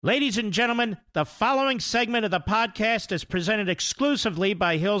Ladies and gentlemen, the following segment of the podcast is presented exclusively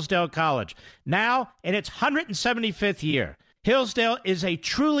by Hillsdale College, now in its 175th year. Hillsdale is a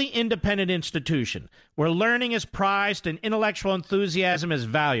truly independent institution where learning is prized and intellectual enthusiasm is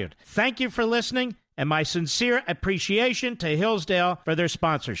valued. Thank you for listening, and my sincere appreciation to Hillsdale for their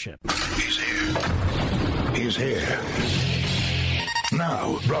sponsorship. He's here. He's here.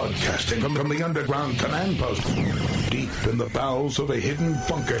 Now, broadcasting from the underground command post, deep in the bowels of a hidden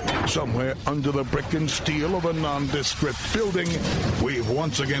bunker, somewhere under the brick and steel of a nondescript building, we've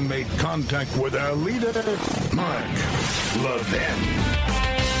once again made contact with our leader, Mark Levin.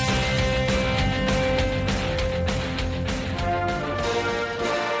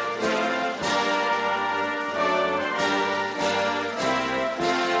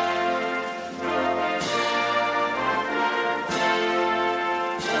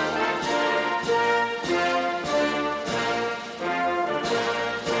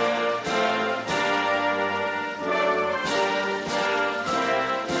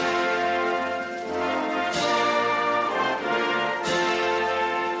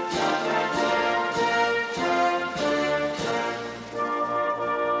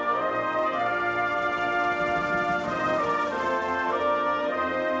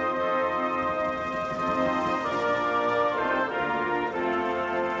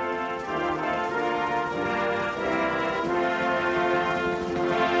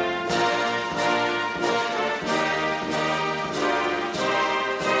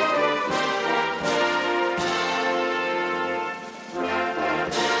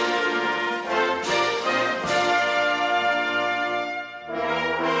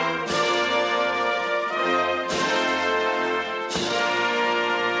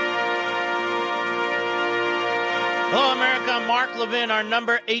 Levin, our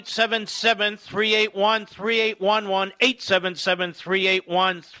number 877-381-3811,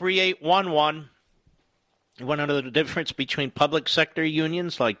 877-381-3811. You want to know the difference between public sector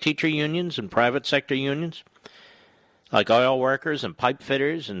unions like teacher unions and private sector unions, like oil workers and pipe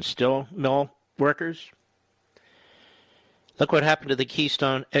fitters and steel mill workers? Look what happened to the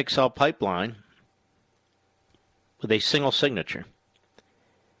Keystone XL pipeline with a single signature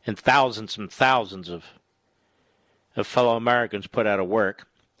and thousands of fellow Americans put out of work,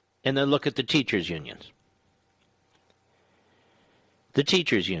 and then look at the teachers' unions. The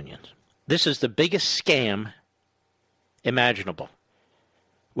teachers' unions. This is the biggest scam imaginable,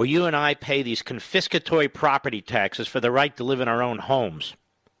 where you and I pay these confiscatory property taxes for the right to live in our own homes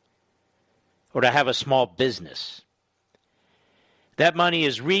or to have a small business. That money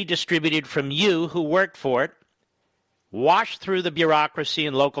is redistributed from you who worked for it, washed through the bureaucracy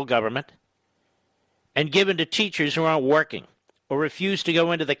and local government, and given to teachers who aren't working or refuse to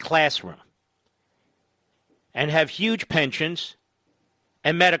go into the classroom and have huge pensions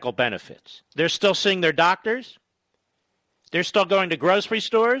and medical benefits. They're still seeing their doctors. They're still going to grocery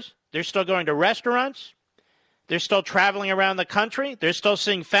stores. They're still going to restaurants. They're still traveling around the country. They're still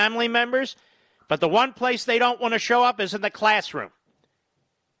seeing family members. But the one place they don't want to show up is in the classroom,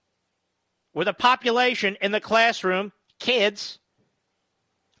 where the population in the classroom, kids,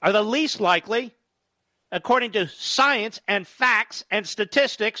 are the least likely, according to science and facts and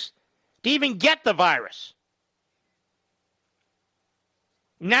statistics, to even get the virus.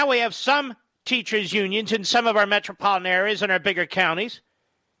 Now we have some teachers' unions in some of our metropolitan areas and our bigger counties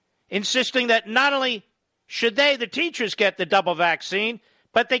insisting that not only should they, the teachers, get the double vaccine,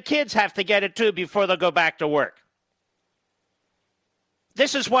 but the kids have to get it too before they'll go back to work.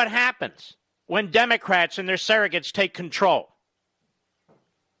 This is what happens when Democrats and their surrogates take control.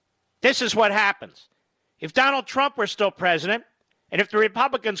 This is what happens. If Donald Trump were still president, and if the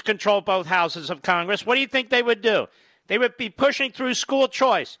Republicans controlled both houses of Congress, what do you think they would do? They would be pushing through school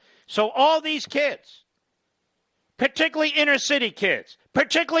choice. So all these kids, particularly inner city kids,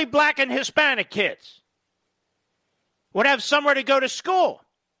 particularly black and Hispanic kids, would have somewhere to go to school.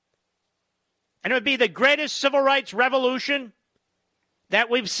 And it would be the greatest civil rights revolution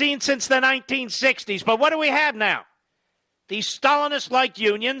that we've seen since the 1960s. But what do we have now? These Stalinist-like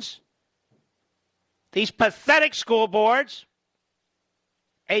unions, these pathetic school boards,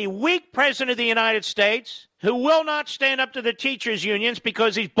 a weak president of the United States who will not stand up to the teachers' unions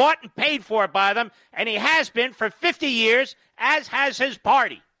because he's bought and paid for by them, and he has been for 50 years, as has his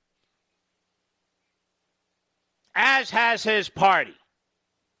party. As has his party.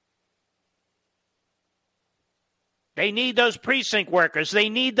 They need those precinct workers. They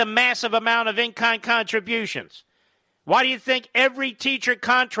need the massive amount of in-kind contributions. Why do you think every teacher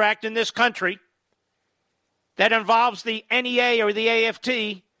contract in this country that involves the NEA or the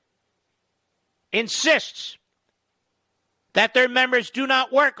AFT insists that their members do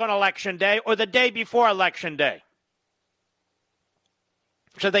not work on Election Day or the day before Election Day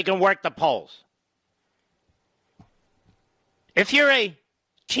so they can work the polls. If you're a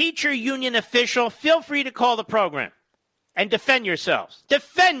teacher union official, feel free to call the program and defend yourselves.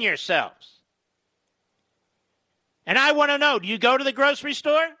 Defend yourselves. And I want to know, do you go to the grocery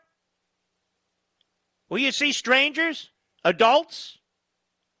store? Will you see strangers? Adults?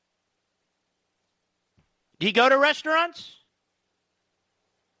 Do you go to restaurants?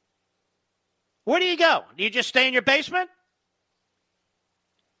 Where do you go? Do you just stay in your basement?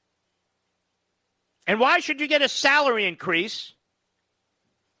 And why should you get a salary increase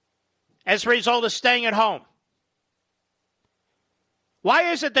as a result of staying at home?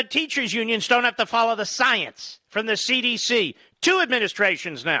 Why is it that teachers' unions don't have to follow the science from the CDC? 2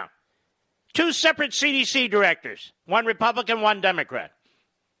 administrations now. 2 separate CDC directors. 1 Republican, 1 Democrat.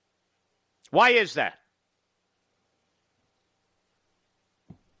 Why is that?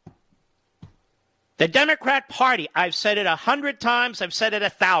 The Democrat Party, I've said it 100 times, I've said it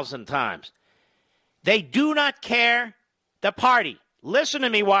 1,000 times. They do not care. The party. Listen to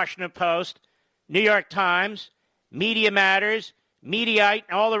me, Washington Post, New York Times, Media Matters, Mediaite,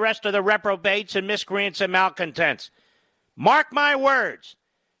 and all the rest of the reprobates and miscreants and malcontents. Mark my words.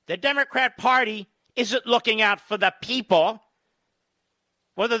 The Democrat Party isn't looking out for the people,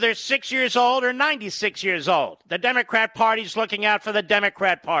 whether they're 6 years old or 96 years old. The Democrat Party is looking out for the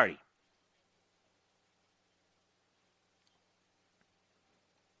Democrat Party.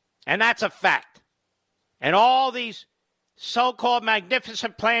 And that's a fact. And all these so-called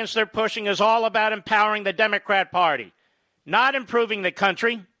magnificent plans they're pushing is all about empowering the Democrat Party, not improving the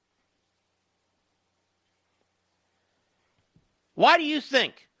country. Why do you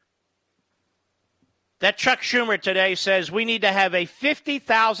think that Chuck Schumer today says we need to have a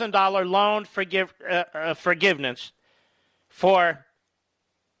 $50,000 loan forgiveness for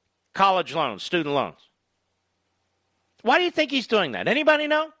college loans, student loans? Why do you think he's doing that? Anybody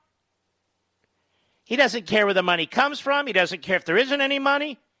know? He doesn't care where the money comes from. He doesn't care if there isn't any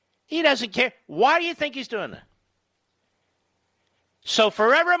money. He doesn't care. Why do you think he's doing that? So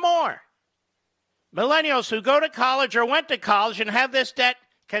forevermore, millennials who go to college or went to college and have this debt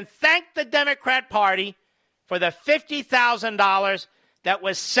can thank the Democrat Party for the $50,000 that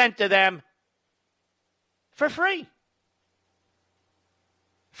was sent to them for free.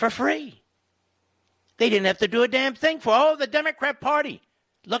 For free. They didn't have to do a damn thing for, the Democrat Party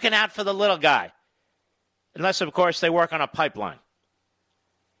looking out for the little guy. Unless, of course, they work on a pipeline.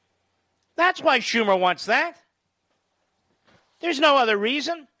 That's why Schumer wants that. There's no other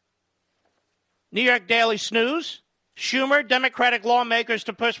reason. New York Daily Snooze, Schumer, Democratic lawmakers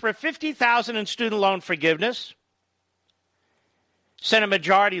to push for $50,000 in student loan forgiveness. Senate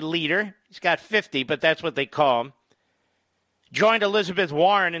Majority Leader, he's got 50, but that's what they call him, joined Elizabeth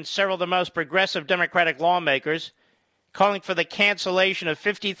Warren and several of the most progressive Democratic lawmakers, calling for the cancellation of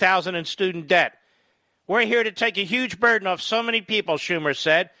 $50,000 in student debt. We're here to take a huge burden off so many people, Schumer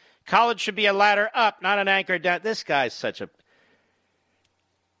said. College should be a ladder up, not an anchor down. This guy's such a...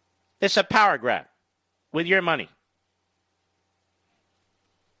 It's a power grab with your money.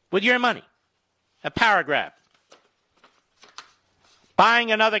 With your money. A power grab.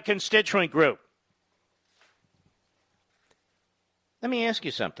 Buying another constituent group. Let me ask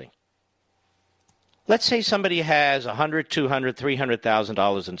you something. Let's say somebody has $100,000, $200,000,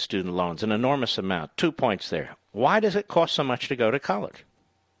 $300,000 in student loans, an enormous amount. 2 points there. Why does it cost so much to go to college?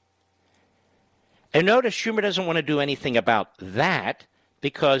 And notice Schumer doesn't want to do anything about that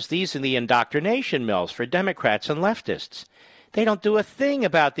because these are the indoctrination mills for Democrats and leftists. They don't do a thing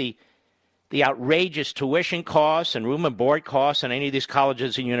about the outrageous tuition costs and room and board costs in any of these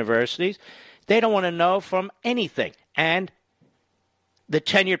colleges and universities. They don't want to know from anything. And the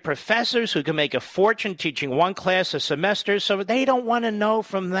tenured professors who can make a fortune teaching one class a semester, so they don't want to know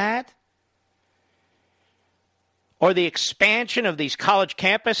from that. Or the expansion of these college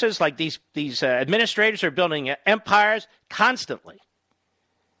campuses, like these administrators are building empires constantly.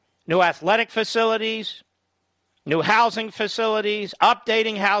 New athletic facilities, new housing facilities,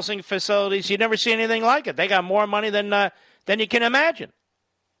 updating housing facilities. You never see anything like it. They got more money than you can imagine.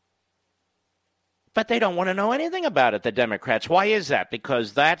 But they don't want to know anything about it, the Democrats. Why is that?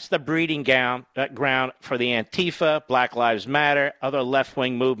 Because that's the breeding ground for the Antifa, Black Lives Matter, other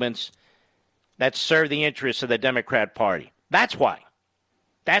left-wing movements that serve the interests of the Democrat Party. That's why.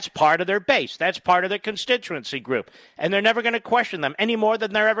 That's part of their base. That's part of their constituency group. And they're never going to question them any more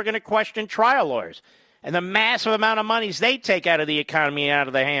than they're ever going to question trial lawyers and the massive amount of monies they take out of the economy and out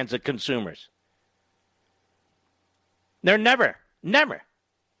of the hands of consumers. They're never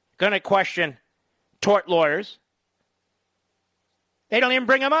going to question tort lawyers They don't even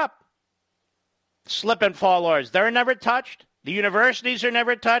bring them up. Slip and fall laws, they're never touched. The universities are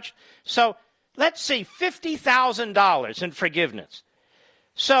never touched. So let's see, $50,000 in forgiveness.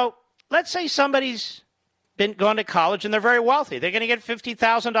 So let's say somebody's been going to college and they're very wealthy. They're going to get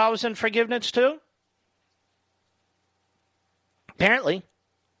 $50,000 in forgiveness too? Apparently.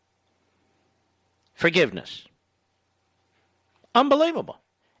 Forgiveness. Unbelievable.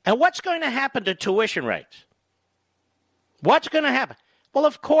 And what's going to happen to tuition rates? What's going to happen? Well,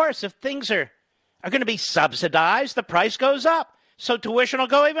 of course, if things are going to be subsidized, the price goes up. So tuition will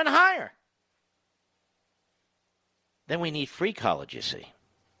go even higher. Then we need free college, you see.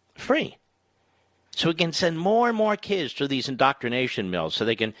 Free. So we can send more and more kids to these indoctrination mills so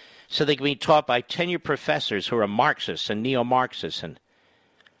they can be taught by tenured professors who are Marxists and neo-Marxists and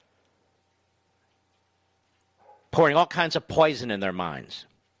pouring all kinds of poison in their minds.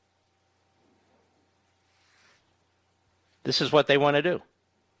 This is what they want to do.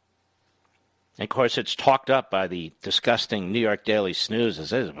 And of course, it's talked up by the disgusting New York Daily Snooze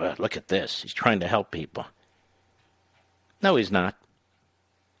as, well, look at this. He's trying to help people. No, he's not.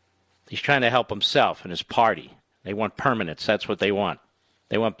 He's trying to help himself and his party. They want permanence. That's what they want.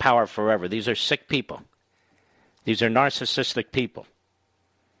 They want power forever. These are sick people. These are narcissistic people.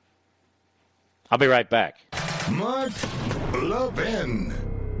 I'll be right back. Mark Levin.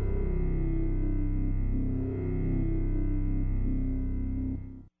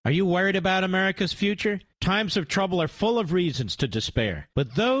 Are you worried about America's future? Times of trouble are full of reasons to despair.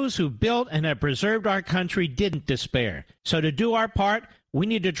 But those who built and have preserved our country didn't despair. So to do our part, we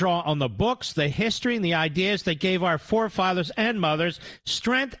need to draw on the books, the history, and the ideas that gave our forefathers and mothers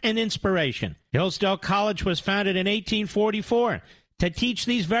strength and inspiration. Hillsdale College was founded in 1844 to teach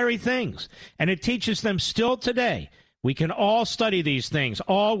these very things, and it teaches them still today. We can all study these things,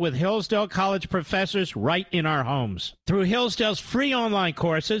 all with Hillsdale College professors right in our homes. Through Hillsdale's free online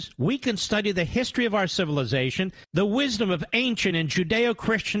courses, we can study the history of our civilization, the wisdom of ancient and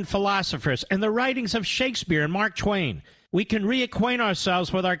Judeo-Christian philosophers, and the writings of Shakespeare and Mark Twain. We can reacquaint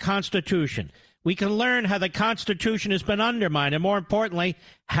ourselves with our Constitution. We can learn how the Constitution has been undermined, and more importantly,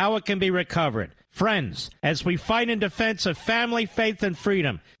 how it can be recovered. Friends, as we fight in defense of family, faith, and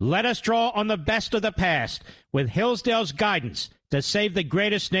freedom, let us draw on the best of the past with Hillsdale's guidance to save the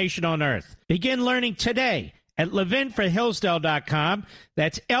greatest nation on earth. Begin learning today at levinforhillsdale.com.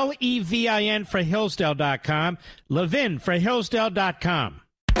 That's Levin for Hillsdale.com. Levinforhillsdale.com.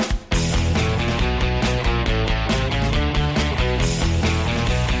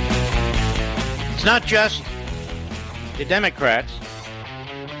 It's not just the Democrats.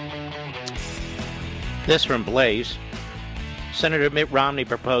 This from Blaze. Senator Mitt Romney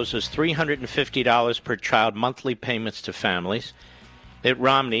proposes $350 per child monthly payments to families. Mitt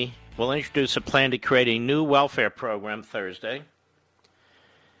Romney will introduce a plan to create a new welfare program Thursday,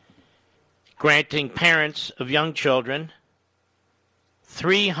 granting parents of young children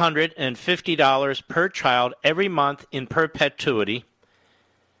 $350 per child every month in perpetuity,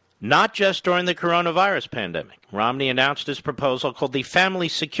 not just during the coronavirus pandemic. Romney announced his proposal called the Family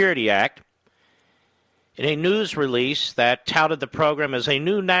Security Act in a news release that touted the program as a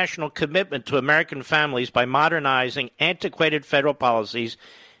new national commitment to American families by modernizing antiquated federal policies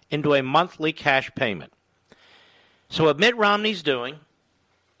into a monthly cash payment. So what Mitt Romney's doing,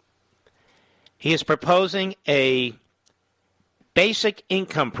 he is proposing a basic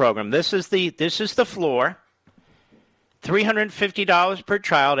income program. This is the floor. $350 per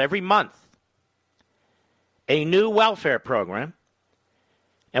child every month. A new welfare program.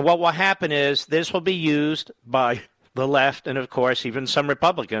 And what will happen is this will be used by the left and, of course, even some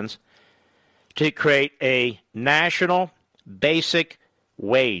Republicans to create a national basic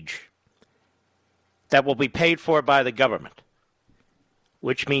wage that will be paid for by the government,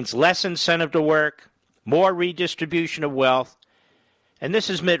 which means less incentive to work, more redistribution of wealth. And this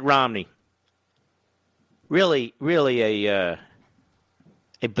is Mitt Romney. Really a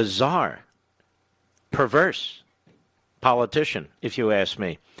bizarre, perverse politician, if you ask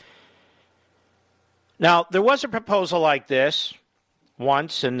me. Now, there was a proposal like this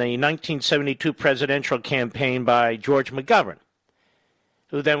once in the 1972 presidential campaign by George McGovern,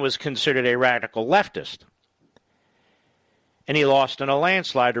 who then was considered a radical leftist. And he lost in a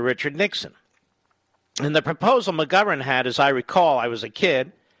landslide to Richard Nixon. And the proposal McGovern had, as I recall, I was a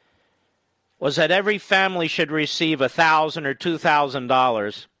kid, was that every family should receive $1,000 or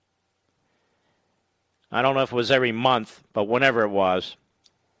 $2,000. I don't know if it was every month, but whenever it was,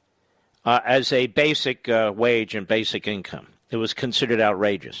 as a basic wage and basic income. It was considered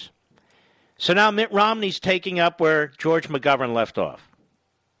outrageous. So now Mitt Romney's taking up where George McGovern left off.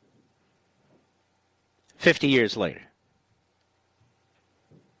 50 years later.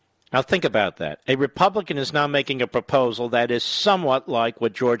 Now think about that. A Republican is now making a proposal that is somewhat like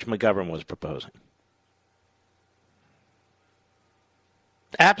what George McGovern was proposing.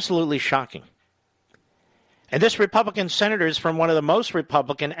 Absolutely shocking. And this Republican senator is from one of the most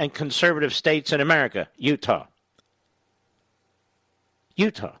Republican and conservative states in America, Utah.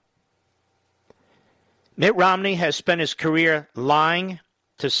 Utah. Mitt Romney has spent his career lying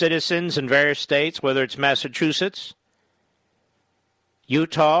to citizens in various states, whether it's Massachusetts,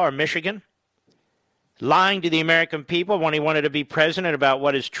 Utah, or Michigan, lying to the American people when he wanted to be president about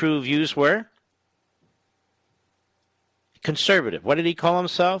what his true views were. Conservative. What did he call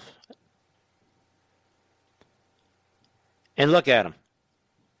himself? And look at him.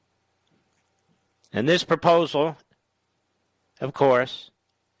 And this proposal, of course,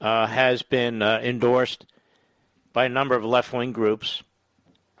 has been endorsed by a number of left-wing groups.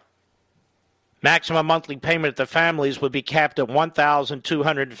 Maximum monthly payment to families would be capped at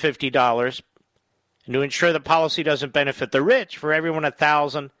 $1,250. And to ensure the policy doesn't benefit the rich, for everyone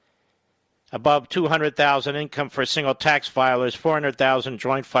 $1,000 above $200,000 income for single tax filers, $400,000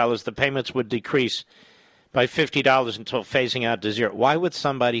 joint filers, the payments would decrease by $50 until phasing out to zero. Why would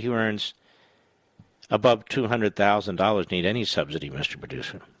somebody who earns above $200,000 need any subsidy, Mr.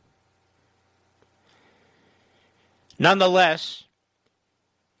 Producer? Nonetheless,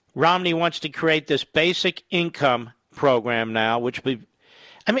 Romney wants to create this basic income program now, which we,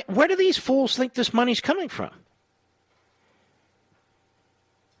 I mean, where do these fools think this money's coming from?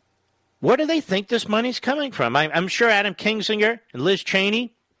 Where do they think this money's coming from? I'm sure Adam Kinzinger and Liz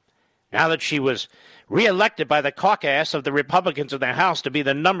Cheney, now that she was reelected by the caucus of the Republicans in the House to be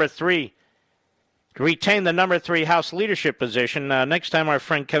the number 3, to retain the number 3 House leadership position. Next time our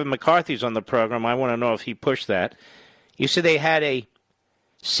friend Kevin McCarthy's on the program, I want to know if he pushed that. You see, they had a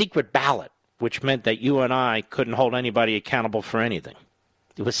secret ballot, which meant that you and I couldn't hold anybody accountable for anything.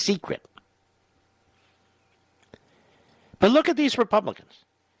 It was secret. But look at these Republicans.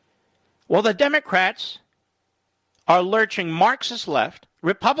 Well, the Democrats are lurching Marxist left.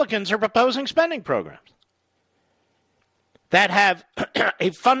 Republicans are proposing spending programs that have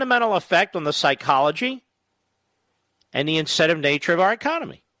a fundamental effect on the psychology and the incentive nature of our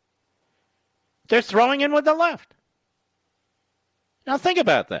economy. They're throwing in with the left. Now think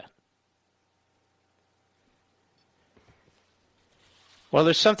about that. Well,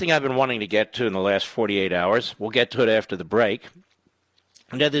 there's something I've been wanting to get to in the last 48 hours. We'll get to it after the break.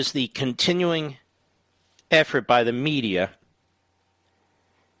 And that is the continuing effort by the media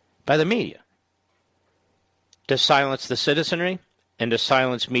to silence the citizenry and to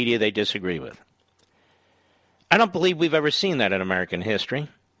silence media they disagree with. I don't believe we've ever seen that in American history.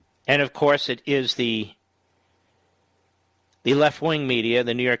 And, of course, it is the left-wing media,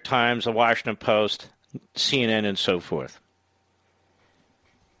 the New York Times, the Washington Post, CNN, and so forth.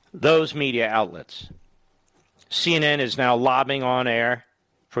 Those media outlets. CNN is now lobbying on air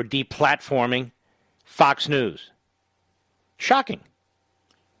for deplatforming Fox News. Shocking.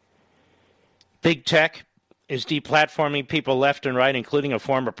 Big tech is deplatforming people left and right, including a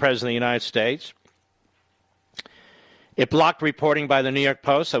former president of the United States. It blocked reporting by the New York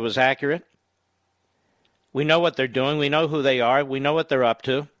Post that was accurate. We know what they're doing. We know who they are. We know what they're up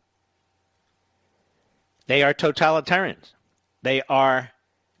to. They are totalitarians. They are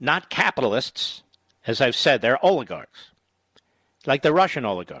not capitalists. As I've said, they're oligarchs, like the Russian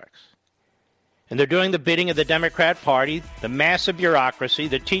oligarchs. And they're doing the bidding of the Democrat Party, the massive bureaucracy,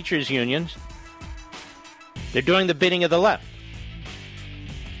 the teachers' unions. They're doing the bidding of the left.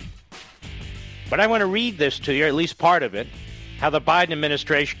 But I want to read this to you, at least part of it, how the Biden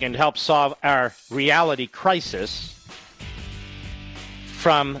administration can help solve our reality crisis,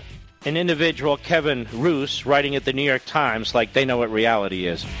 from an individual, Kevin Roose, writing at the New York Times like they know what reality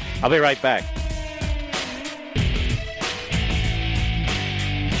is. I'll be right back.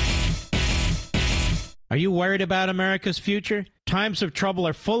 Are you worried about America's future? Times of trouble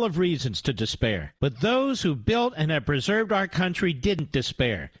are full of reasons to despair. But those who built and have preserved our country didn't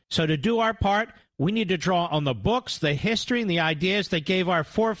despair. So to do our part, we need to draw on the books, the history, and the ideas that gave our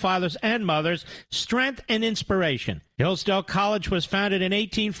forefathers and mothers strength and inspiration. Hillsdale College was founded in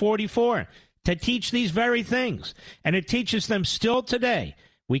 1844 to teach these very things, and it teaches them still today.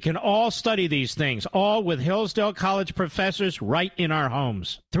 We can all study these things, all with Hillsdale College professors right in our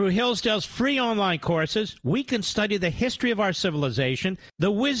homes. Through Hillsdale's free online courses, we can study the history of our civilization, the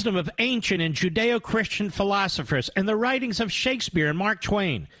wisdom of ancient and Judeo-Christian philosophers, and the writings of Shakespeare and Mark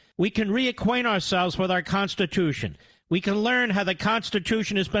Twain. We can reacquaint ourselves with our Constitution. We can learn how the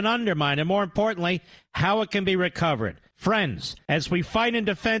Constitution has been undermined, and more importantly, how it can be recovered. Friends, as we fight in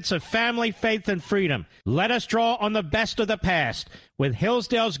defense of family, faith, and freedom, let us draw on the best of the past with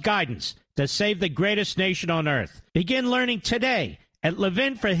Hillsdale's guidance to save the greatest nation on earth. Begin learning today at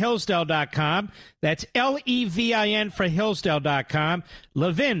levinforhillsdale.com. That's Levin for Hillsdale.com.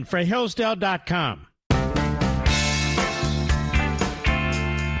 Levinforhillsdale.com.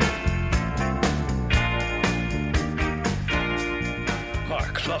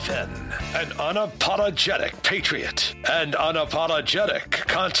 Mark Levin, an unapologetic patriot and unapologetic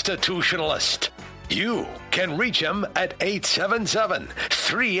constitutionalist. You can reach him at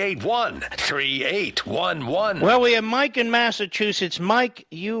 877-381-3811. Well, we have Mike in Massachusetts. Mike,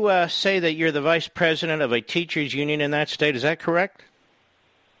 you say that you're the vice president of a teachers union in that state. Is that correct?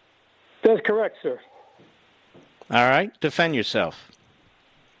 That's correct, sir. All right. Defend yourself.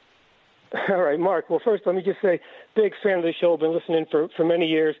 All right, Mark. Well, first, let me just say, big fan of the show. Been listening for many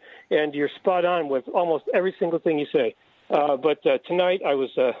years, and you're spot on with almost every single thing you say. But tonight, I was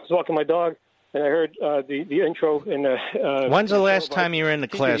walking my dog, and I heard the intro. When's the last time you were in the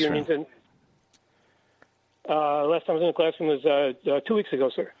classroom? Last time I was in the classroom was 2 weeks ago,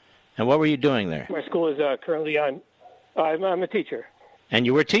 sir. And what were you doing there? My school is currently on. I'm a teacher. And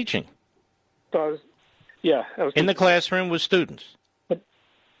you were teaching? So I was in the classroom with students?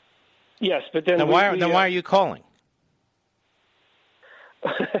 Yes, but then why are you calling?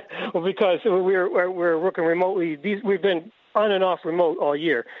 Well, because we're working remotely. We've been on and off remote all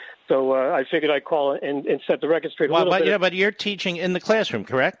year, so I figured I'd call and set the record straight. But you're teaching in the classroom,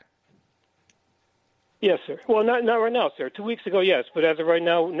 correct? Yes, sir. Well, not right now, sir. 2 weeks ago, yes, but as of right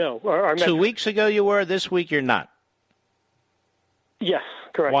now, no. 2 weeks ago you were. This week you're not. Yes,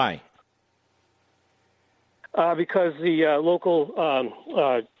 correct. Why? Because the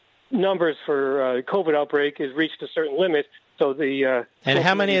local numbers for COVID outbreak has reached a certain limit. So the and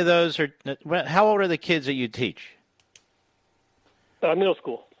how many of those are? How old are the kids that you teach? Middle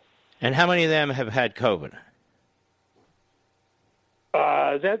school. And how many of them have had COVID?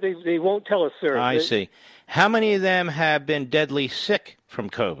 That they won't tell us, sir. I see. How many of them have been deadly sick from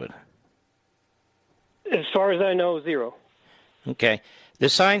COVID? As far as I know, 0. Okay. The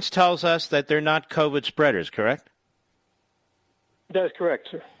science tells us that they're not COVID spreaders, correct? That is correct,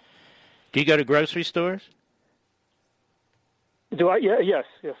 sir. Do you go to grocery stores? Do I? Yeah, yes.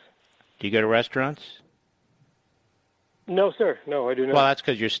 Do you go to restaurants? No, sir. No, I do not. Well, that's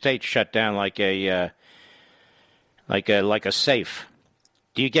because your state's shut down like a safe.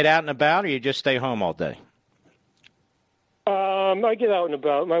 Do you get out and about, or you just stay home all day? I get out and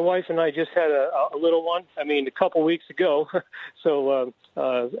about. My wife and I just had a little one. I mean, a couple weeks ago. So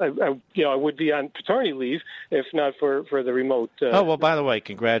I would be on paternity leave if not for the remote. Oh, well, by the way,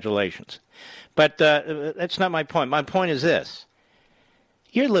 congratulations. But that's not my point. My point is this.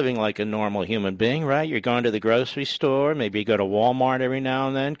 You're living like a normal human being, right? You're going to the grocery store. Maybe you go to Walmart every now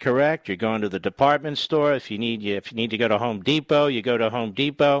and then, correct? You're going to the department store. If you need to go to Home Depot, you go to Home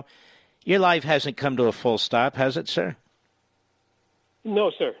Depot. Your life hasn't come to a full stop, has it, sir?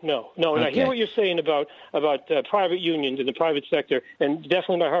 No, sir. No. And Okay. I hear what you're saying about private unions in the private sector, and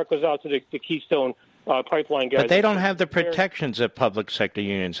definitely my heart goes out to the Keystone Pipeline guys. But they don't have the protections that public sector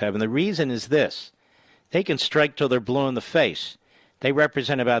unions have, and the reason is this. They can strike till they're blue in the face. They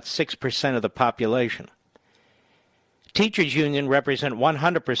represent about 6% of the population. Teachers' union represent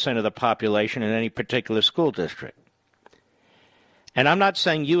 100% of the population in any particular school district. And I'm not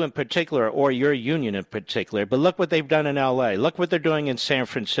saying you in particular or your union in particular, but look what they've done in L.A. Look what they're doing in San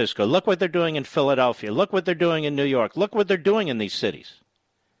Francisco. Look what they're doing in Philadelphia. Look what they're doing in New York. Look what they're doing in these cities.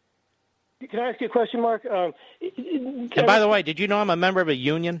 Can I ask you a question, Mark? And by the way, did you know I'm a member of a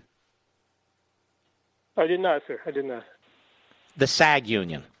union? I did not, sir. I did not. The SAG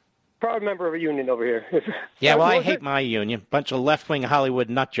union. Proud member of a union over here. Yeah, well, I hate my union. Bunch of left-wing Hollywood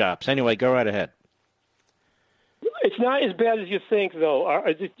nut jobs. Anyway, go right ahead. It's not as bad as you think, though.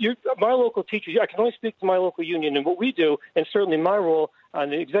 My local teachers, I can only speak to my local union, and what we do, and certainly my role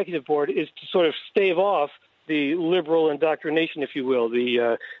on the executive board, is to sort of stave off the liberal indoctrination, if you will,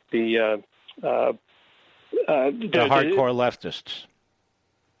 the hardcore leftists.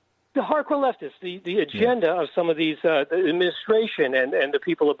 The hardcore leftists, the agenda of some of these the administration and the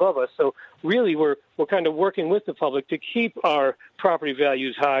people above us. So really, we're kind of working with the public to keep our property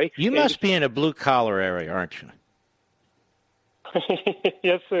values high. You must be in a blue-collar area, aren't you?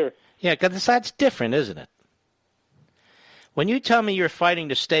 Yes, sir. Yeah, because that's different, isn't it? When you tell me you're fighting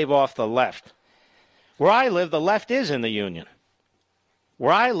to stave off the left, where I live, the left is in the union.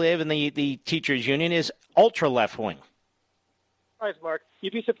 Where I live in the teachers' union is ultra-left-wing. Mark,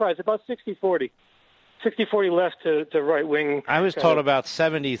 you'd be surprised. About 60-40. 60-40 left to right-wing. I was told about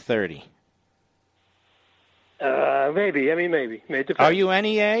 70-30. Maybe. I mean, maybe. It depends. Are you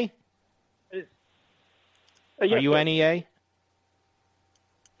NEA? Yes, Are you sir. NEA?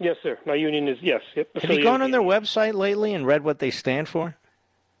 Yes, sir. My union is, yes. Yep, Have you gone on their website lately and read what they stand for?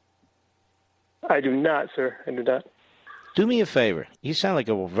 I do not, sir. I do not. Do me a favor. You sound like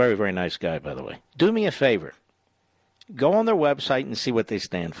a very, very nice guy, by the way. Do me a favor. Go on their website and see what they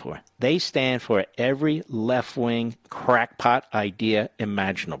stand for. They stand for every left-wing crackpot idea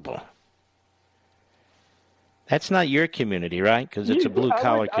imaginable. That's not your community, right? Because it's a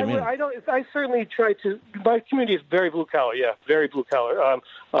blue-collar community. I certainly try to. My community is very blue-collar, yeah, very blue-collar.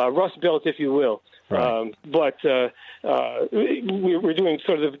 Rust Belt, if you will. Right. But we're doing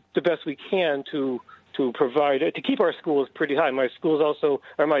sort of the best we can to provide to keep our schools pretty high. My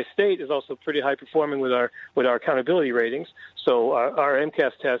state is also pretty high performing with our accountability ratings. So our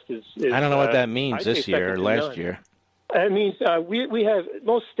MCAS test is I don't know what that means this year or last year. It means we have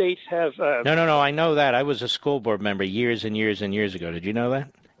most states have. No. I know that. I was a school board member years and years and years ago. Did you know that?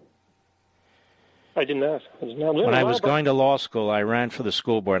 I did not. When I was going to law school, I ran for the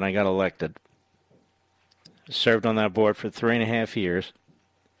school board and I got elected. Served on that board for 3.5 years.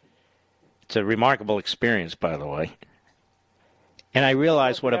 It's a remarkable experience, by the way. And I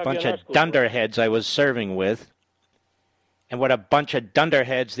realized what a bunch of dunderheads I was serving with, and what a bunch of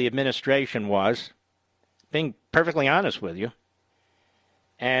dunderheads the administration was. Being perfectly honest with you.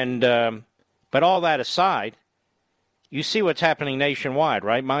 And but all that aside, you see what's happening nationwide,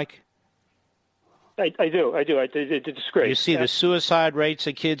 right, Mike? I do. It's a disgrace. You see the suicide rates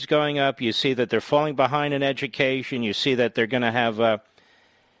of kids going up. You see that they're falling behind in education. You see that they're going to have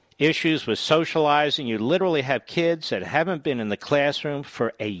issues with socializing. You literally have kids that haven't been in the classroom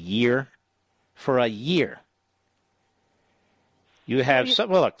for a year. For a year. You have some.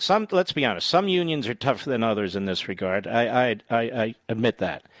 Well, look. Let's be honest. Some unions are tougher than others in this regard. I admit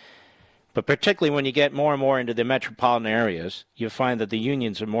that. But particularly when you get more and more into the metropolitan areas, you find that the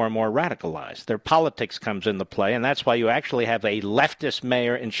unions are more and more radicalized. Their politics comes into play, and that's why you actually have a leftist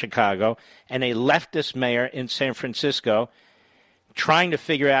mayor in Chicago and a leftist mayor in San Francisco trying to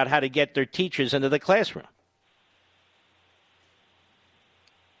figure out how to get their teachers into the classroom.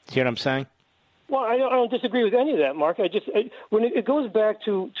 See what I'm saying? Well, I don't disagree with any of that, Mark. When it goes back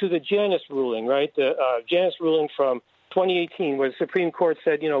to the Janus ruling, right? The Janus ruling from 2018, where the Supreme Court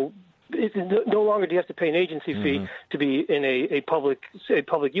said, it's no longer do you have to pay an agency fee to be in a public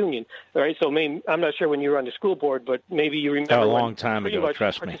union, all right? So I'm not sure when you were on the school board, but maybe you remember a long time ago.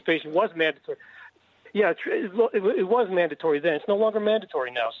 Trust me. Participation was mandatory. Yeah, it was mandatory then. It's no longer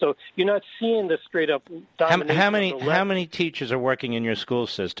mandatory now. So you're not seeing the straight up domination. How many teachers are working in your school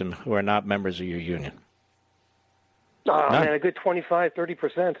system who are not members of your union? Man, a good 25,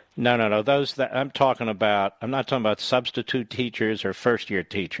 30%. No. Those that I'm not talking about substitute teachers or first-year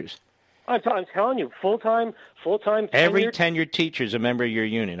teachers. I'm telling you, full-time. Every tenured teacher is a member of your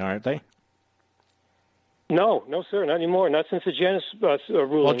union, aren't they? No, sir, not anymore. Not since the Janus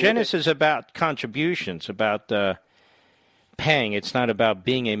ruling. Well, Janus is about contributions, about paying. It's not about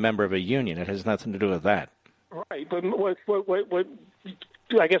being a member of a union. It has nothing to do with that. Right, but what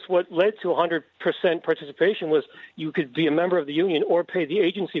I guess what led to 100% participation was you could be a member of the union or pay the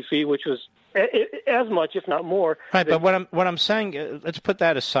agency fee, which was as much, if not more. Right, but what I'm saying, let's put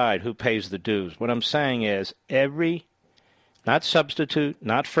that aside, who pays the dues. What I'm saying is not substitute,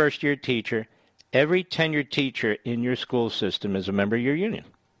 not first-year teacher, every tenured teacher in your school system is a member of your union.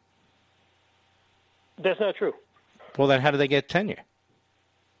 That's not true. Well, then how do they get tenure?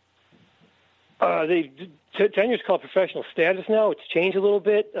 Tenure is called professional status now. It's changed a little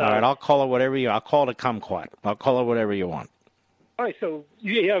bit. All right, I'll call it whatever I'll call it a kumquat. I'll call it whatever you want. All right, so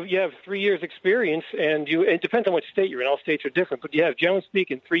you have 3 years experience, and it depends on what state you're in. All states are different, but you have, generally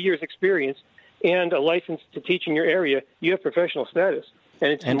speaking, 3 years experience and a license to teach in your area. You have professional status.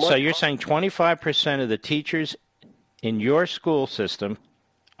 And so you're saying 25% of the teachers in your school system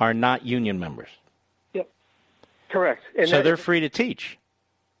are not union members? Yep, correct. And so they're free to teach?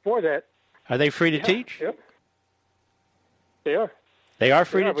 For that. Are they free to teach? Yep. They are. They are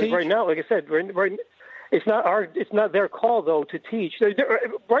free to teach? Right now, like I said, right, it's not their call, though, to teach.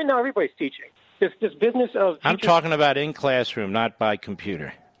 Right now, everybody's teaching. This business of teachers, I'm talking about in classroom, not by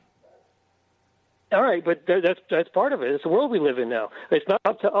computer. All right, but that's part of it. It's the world we live in now. It's not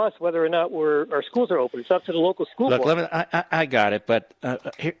up to us whether or not our schools are open. It's up to the local school board. Look, I got it, but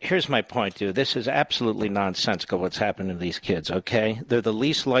here's my point, dude. This is absolutely nonsensical what's happening to these kids, okay? They're the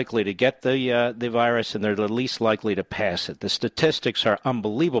least likely to get the virus, and they're the least likely to pass it. The statistics are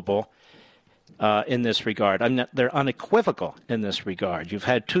unbelievable in this regard. They're unequivocal in this regard. You've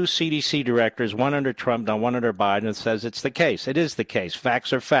had 2 CDC directors, one under Trump and one under Biden, that says it's the case. It is the case.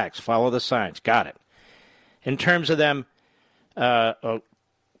 Facts are facts. Follow the science. Got it. in terms of them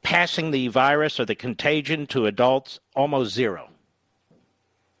passing the virus or the contagion to adults, almost zero.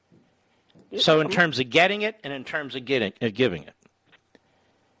 So in terms of getting it and in terms of giving it.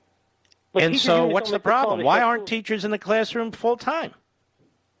 But and so what's the problem? College. Why aren't teachers in the classroom full time?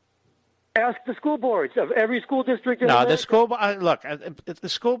 Ask the school boards of every school district. No, the school.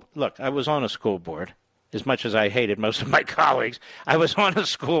 Look, I was on a school board. As much as I hated most of my colleagues, I was on a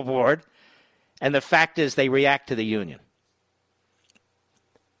school board, and the fact is, they react to the union.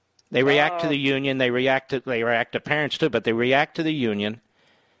 They react to the union. They react to parents too, but they react to the union.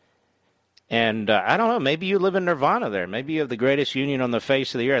 And I don't know. Maybe you live in nirvana there. Maybe you have the greatest union on the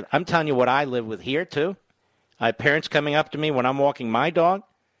face of the earth. I'm telling you what I live with here too. I have parents coming up to me when I'm walking my dog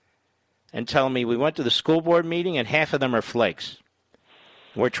and telling me we went to the school board meeting and half of them are flakes.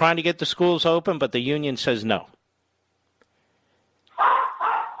 We're trying to get the schools open, but the union says no.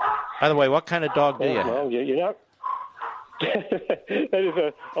 By the way, what kind of dog do you have? Well, you're not. That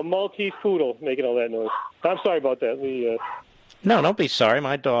is a Maltese poodle making all that noise. I'm sorry about that. No, don't be sorry.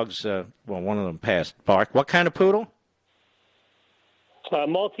 My dog's, one of them passed bark. What kind of poodle?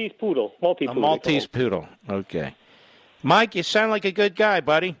 Maltese poodle. A Maltese poodle. Okay. Mike, you sound like a good guy,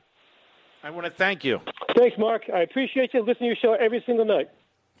 buddy. I want to thank you. Thanks, Mark. I appreciate you listening to your show every single night.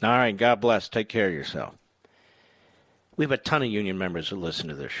 All right. God bless. Take care of yourself. We have a ton of union members who listen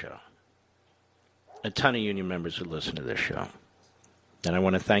to this show. And I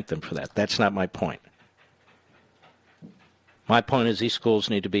want to thank them for that. That's not my point. My point is these schools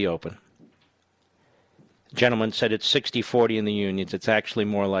need to be open. The gentleman said it's 60-40 in the unions. It's actually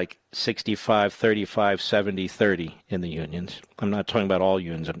more like 65-35, 70-30 in the unions. I'm not talking about all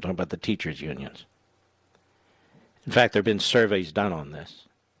unions. I'm talking about the teachers' unions. In fact, there have been surveys done on this.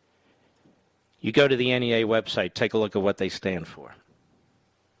 You go to the NEA website, take a look at what they stand for.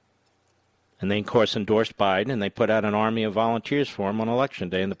 And they, of course, endorsed Biden, and they put out an army of volunteers for him on Election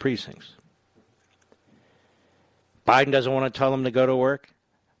Day in the precincts. Biden doesn't want to tell them to go to work.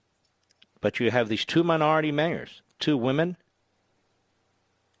 But you have these two minority mayors, two women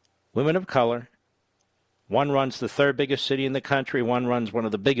of color. One runs the third biggest city in the country. One runs one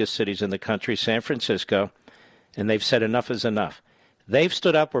of the biggest cities in the country, San Francisco. And they've said enough is enough. They've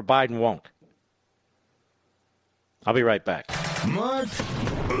stood up where Biden won't. I'll be right back. Mark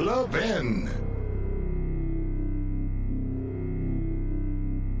Levin.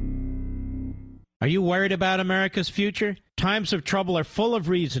 Are you worried about America's future? Times of trouble are full of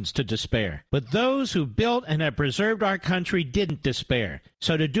reasons to despair. But those who built and have preserved our country didn't despair.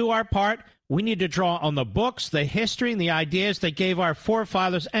 So to do our part, we need to draw on the books, the history, and the ideas that gave our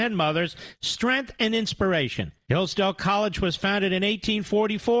forefathers and mothers strength and inspiration. Hillsdale College was founded in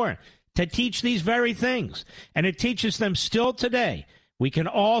 1844 to teach these very things, and it teaches them still today. We can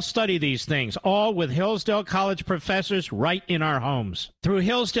all study these things, all with Hillsdale College professors right in our homes. Through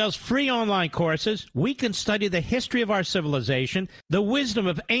Hillsdale's free online courses, we can study the history of our civilization, the wisdom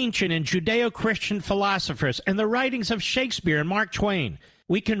of ancient and Judeo-Christian philosophers, and the writings of Shakespeare and Mark Twain.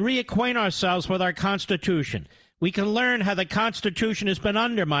 We can reacquaint ourselves with our Constitution. We can learn how the Constitution has been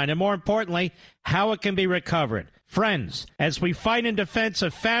undermined, and more importantly, how it can be recovered. Friends, as we fight in defense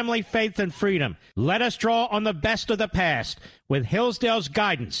of family, faith, and freedom, let us draw on the best of the past with Hillsdale's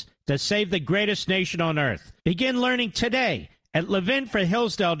guidance to save the greatest nation on earth. Begin learning today at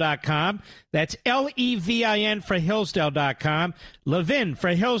levinforhillsdale.com. That's Levin for Hillsdale.com.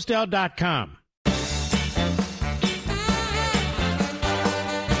 levinforhillsdale.com.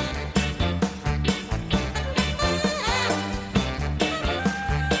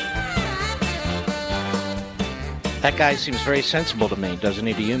 That guy seems very sensible to me, doesn't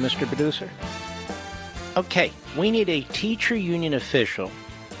he to you, Mr. Producer? Okay, we need a teacher union official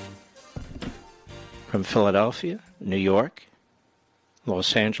from Philadelphia, New York,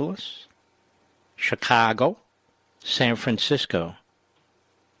 Los Angeles, Chicago, San Francisco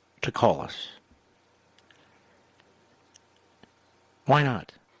to call us. Why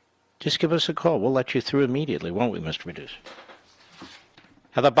not? Just give us a call. We'll let you through immediately, won't we, Mr. Producer?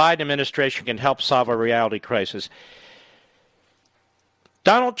 How the Biden administration can help solve a reality crisis.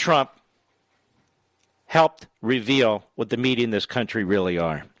 Donald Trump helped reveal what the media in this country really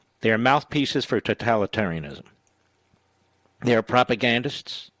are. They are mouthpieces for totalitarianism. They are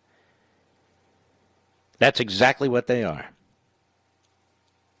propagandists. That's exactly what they are.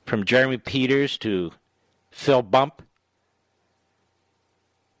 From Jeremy Peters to Phil Bump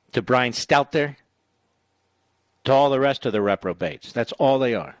to Brian Stelter to all the rest of the reprobates. That's all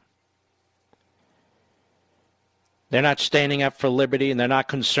they are. They're not standing up for liberty, and they're not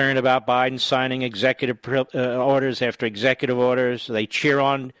concerned about Biden signing executive orders after executive orders. They cheer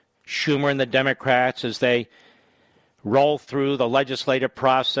on Schumer and the Democrats as they roll through the legislative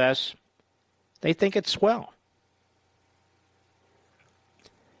process. They think it's swell.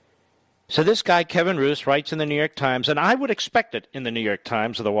 So this guy, Kevin Roose, writes in the New York Times, and I would expect it in the New York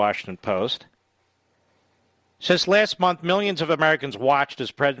Times or the Washington Post, says last month millions of Americans watched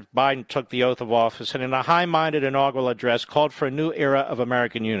as President Biden took the oath of office and in a high-minded inaugural address called for a new era of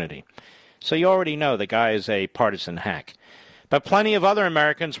American unity. So you already know the guy is a partisan hack. But plenty of other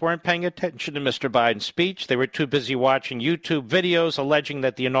Americans weren't paying attention to Mr. Biden's speech. They were too busy watching YouTube videos alleging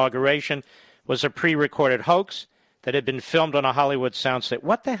that the inauguration was a pre-recorded hoax that had been filmed on a Hollywood soundstage.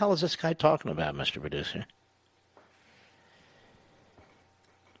 What the hell is this guy talking about, Mr. Producer?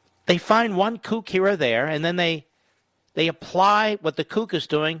 They find one kook here or there, and then they apply what the kook is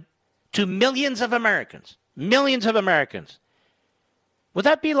doing to millions of Americans. Millions of Americans. Would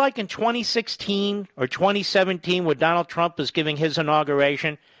that be like in 2016 or 2017 when Donald Trump was giving his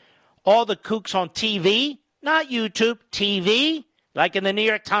inauguration? All the kooks on TV, not YouTube, TV, like in the New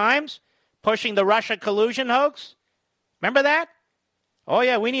York Times, pushing the Russia collusion hoax? Remember that? Oh,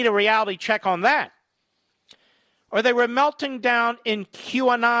 yeah, we need a reality check on that. Or they were melting down in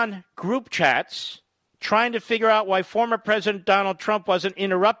QAnon group chats, trying to figure out why former President Donald Trump wasn't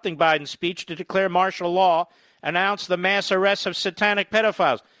interrupting Biden's speech to declare martial law, announce the mass arrests of satanic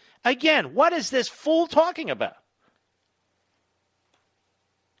pedophiles. Again, what is this fool talking about?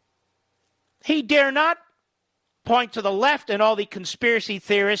 He dare not point to the left and all the conspiracy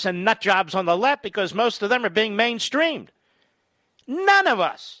theorists and nut jobs on the left because most of them are being mainstreamed. None of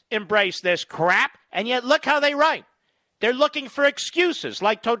us embrace this crap, and yet look how they write. They're looking for excuses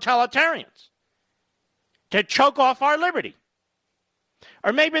like totalitarians to choke off our liberty.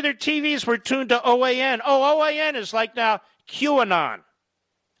 Or maybe their TVs were tuned to OAN. Oh, OAN is like now QAnon.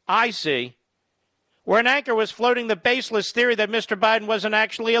 I see. Where an anchor was floating the baseless theory that Mr. Biden wasn't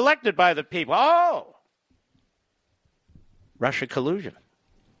actually elected by the people. Oh! Russia collusion.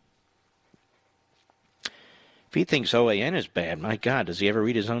 If he thinks OAN is bad, my God, does he ever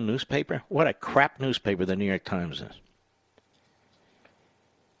read his own newspaper? What a crap newspaper the New York Times is.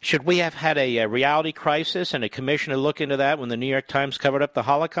 Should we have had a reality crisis and a commission to look into that when the New York Times covered up the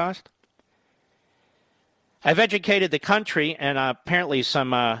Holocaust? I've educated the country and apparently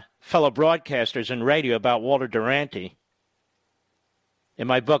some fellow broadcasters in radio about Walter Duranty in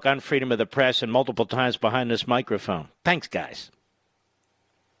my book, Unfreedom of the Press, and multiple times behind this microphone. Thanks, guys.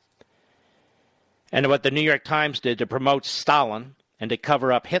 And what the New York Times did to promote Stalin and to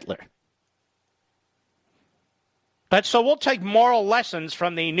cover up Hitler. But so we'll take moral lessons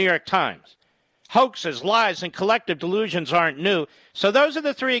from the New York Times. Hoaxes, lies, and collective delusions aren't new. So those are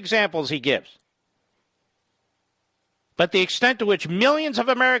the three examples he gives. But the extent to which millions of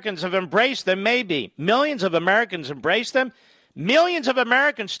Americans have embraced them may be. Millions of Americans embrace them. Millions of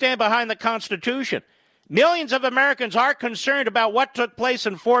Americans stand behind the Constitution. Millions of Americans are concerned about what took place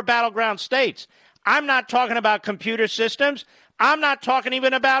in 4 battleground states. I'm not talking about computer systems. I'm not talking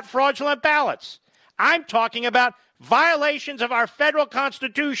even about fraudulent ballots. I'm talking about violations of our federal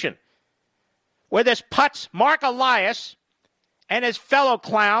Constitution, where this putz, Mark Elias, and his fellow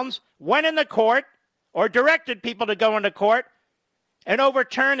clowns went into court or directed people to go into court and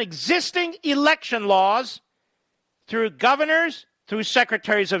overturn existing election laws through governors, through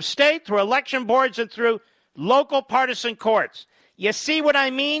secretaries of state, through election boards, and through local partisan courts. You see what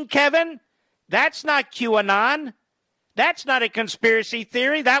I mean, Kevin? That's not QAnon. That's not a conspiracy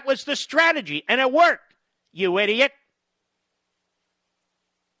theory. That was the strategy, and it worked, you idiot.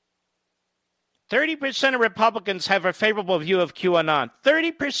 30% of Republicans have a favorable view of QAnon.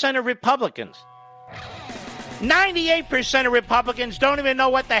 30% of Republicans. 98% of Republicans don't even know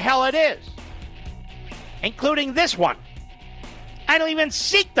what the hell it is, including this one. I don't even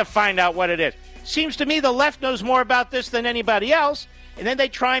seek to find out what it is. Seems to me the left knows more about this than anybody else, and then they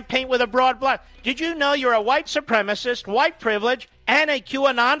try and paint with a broad brush. Did you know you're a white supremacist, white privilege, and a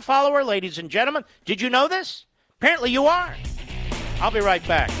QAnon follower, ladies and gentlemen? Did you know this? Apparently you are. I'll be right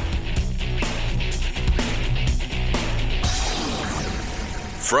back.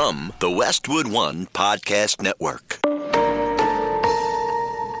 From the Westwood One Podcast Network.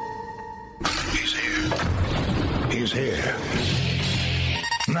 He's here. He's here.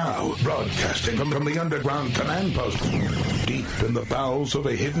 Now, broadcasting from the underground command post, deep in the bowels of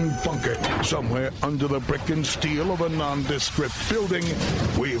a hidden bunker, somewhere under the brick and steel of a nondescript building,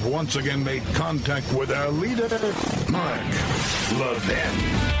 we've once again made contact with our leader, Mark Levin.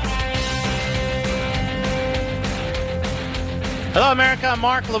 Hello, America. I'm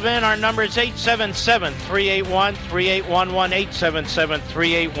Mark Levin. Our number is 877-381-3811,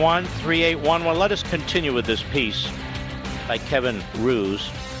 877-381-3811. Let us continue with this piece by Kevin Roose.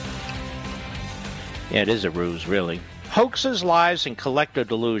 Yeah, it is a ruse, really. Hoaxes, lies, and collective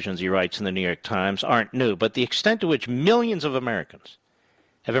delusions, he writes in the New York Times, aren't new, but the extent to which millions of Americans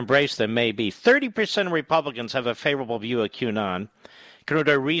have embraced them may be. 30% of Republicans have a favorable view of QAnon, according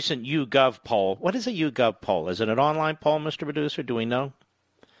to a recent YouGov poll. What is a YouGov poll? Is it an online poll, Mr. Producer? Do we know?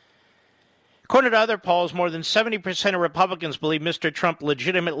 According to other polls, more than 70% of Republicans believe Mr. Trump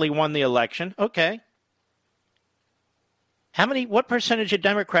legitimately won the election. Okay. What percentage of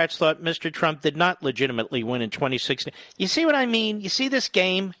Democrats thought Mr. Trump did not legitimately win in 2016? You see what I mean? You see this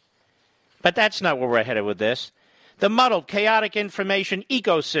game? But that's not where we're headed with this. The muddled, chaotic information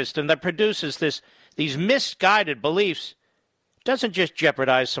ecosystem that produces these misguided beliefs doesn't just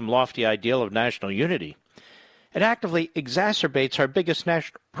jeopardize some lofty ideal of national unity. It actively exacerbates our biggest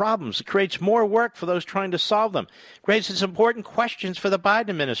national problems. It creates more work for those trying to solve them. It raises important questions for the Biden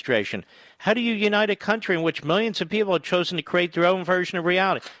administration. How do you unite a country in which millions of people have chosen to create their own version of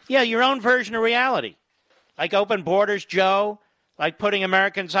reality? Yeah, your own version of reality. Like open borders, Joe. Like putting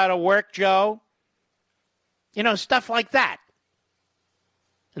Americans out of work, Joe. You know, stuff like that.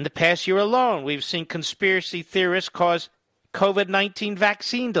 In the past year alone, we've seen conspiracy theorists cause COVID-19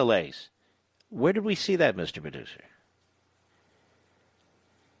 vaccine delays. Where did we see that, Mr. Producer?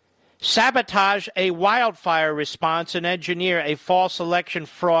 Sabotage a wildfire response and engineer a false election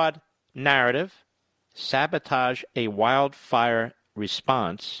fraud narrative. Sabotage a wildfire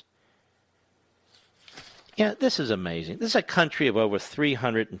response. Yeah, this is amazing. This is a country of over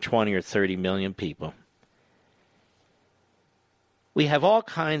 320 or 30 million people. We have all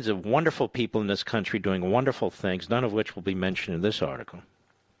kinds of wonderful people in this country doing wonderful things, none of which will be mentioned in this article.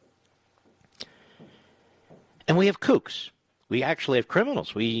 And we have kooks. We actually have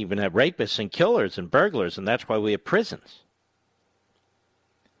criminals. We even have rapists and killers and burglars, and that's why we have prisons.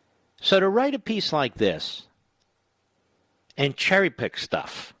 So to write a piece like this and cherry-pick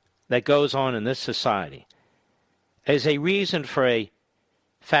stuff that goes on in this society as a reason for a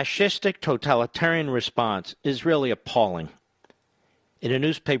fascistic totalitarian response is really appalling. In a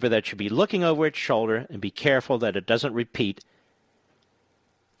newspaper that should be looking over its shoulder and be careful that it doesn't repeat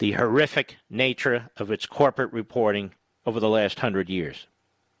the horrific nature of its corporate reporting over the last 100 years.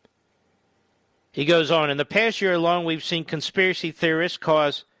 He goes on, in the past year alone, we've seen conspiracy theorists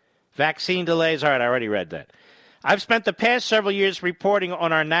cause vaccine delays. All right, I already read that. I've spent the past several years reporting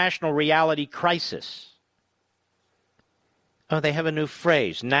on our national reality crisis. Oh, they have a new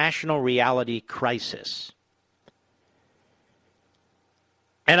phrase, national reality crisis.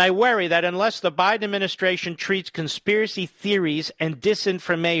 And I worry that unless the Biden administration treats conspiracy theories and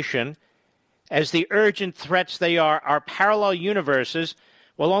disinformation as the urgent threats they are, our parallel universes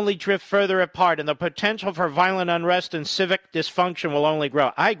will only drift further apart, and the potential for violent unrest and civic dysfunction will only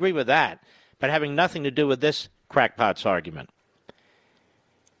grow. I agree with that, but having nothing to do with this crackpot's argument.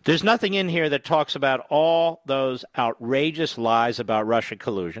 There's nothing in here that talks about all those outrageous lies about Russia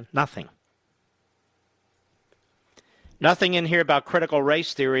collusion. Nothing. Nothing in here about critical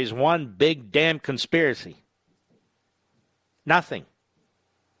race theory is one big damn conspiracy. Nothing.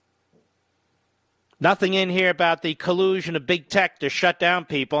 Nothing in here about the collusion of big tech to shut down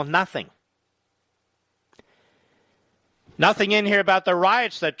people. Nothing. Nothing in here about the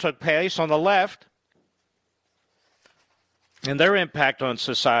riots that took place on the left and their impact on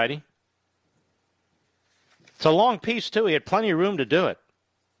society. It's a long piece, too. He had plenty of room to do it.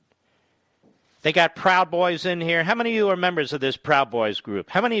 They got Proud Boys in here. How many of you are members of this Proud Boys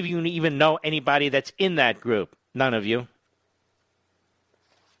group? How many of you even know anybody that's in that group? None of you.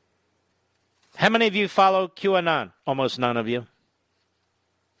 How many of you follow QAnon? Almost none of you.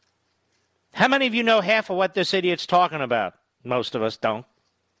 How many of you know half of what this idiot's talking about? Most of us don't.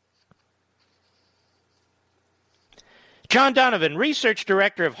 John Donovan, research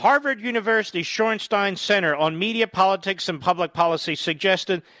director of Harvard University Shorenstein Center on Media, Politics, and Public Policy,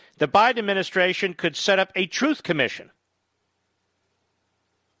 suggested the Biden administration could set up a truth commission,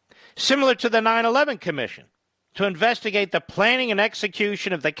 similar to the 9/11 Commission, to investigate the planning and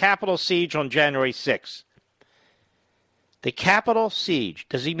execution of the Capitol siege on January 6th. The Capitol siege.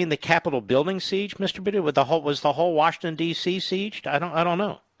 Does he mean the Capitol building siege, Mr. Bidu? Was the whole Washington, D.C. sieged? I don't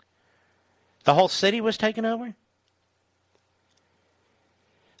know. The whole city was taken over?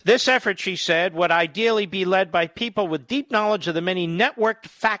 This effort, she said, would ideally be led by people with deep knowledge of the many networked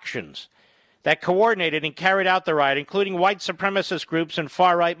factions that coordinated and carried out the riot, including white supremacist groups and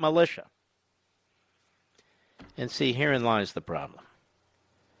far-right militia. And see, herein lies the problem.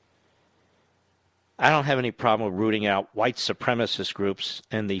 I don't have any problem with rooting out white supremacist groups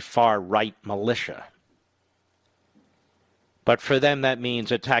and the far-right militia. But for them, that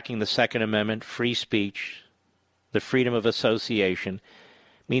means attacking the Second Amendment, free speech, the freedom of association,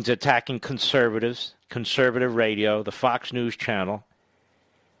 means attacking conservatives, conservative radio, the Fox News channel.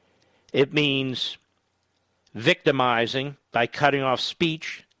 It means victimizing by cutting off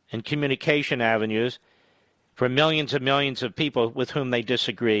speech and communication avenues for millions and millions of people with whom they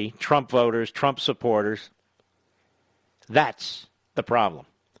disagree, Trump voters, Trump supporters. That's the problem.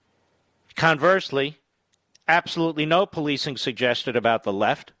 Conversely, absolutely no policing suggested about the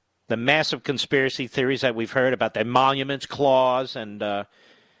left. The massive conspiracy theories that we've heard about the emoluments clause and the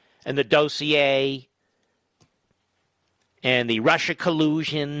dossier and the Russia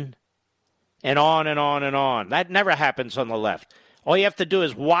collusion and on and on and on. That never happens on the left. All you have to do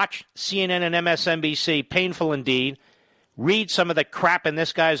is watch CNN and MSNBC, painful indeed, read some of the crap in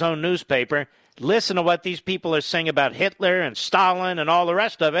this guy's own newspaper, listen to what these people are saying about Hitler and Stalin and all the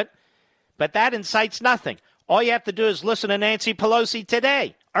rest of it, but that incites nothing. All you have to do is listen to Nancy Pelosi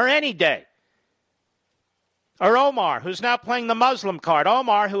today, or any day. Or Omar, who's now playing the Muslim card.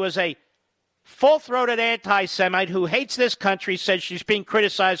 Omar, who is a full-throated anti-Semite who hates this country, says she's being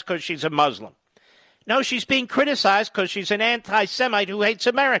criticized because she's a Muslim. No, she's being criticized because she's an anti-Semite who hates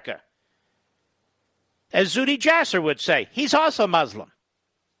America. As Zuhdi Jasser would say, he's also Muslim.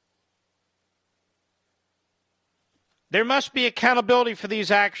 There must be accountability for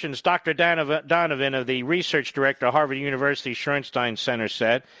these actions, Dr. Donovan of the research director at Harvard University Schoenstein Center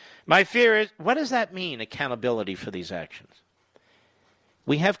said. My fear is, what does that mean, accountability for these actions?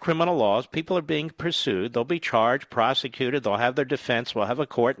 We have criminal laws. People are being pursued. They'll be charged, prosecuted. They'll have their defense. We'll have a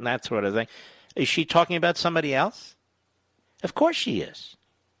court and that sort of thing. Is she talking about somebody else? Of course she is.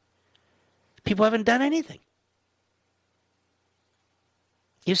 People haven't done anything.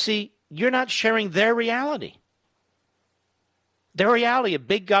 You see, you're not sharing their reality. Their reality of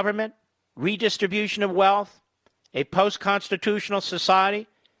big government, redistribution of wealth, a post-constitutional society,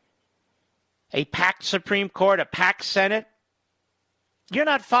 a packed Supreme Court, a packed Senate. You're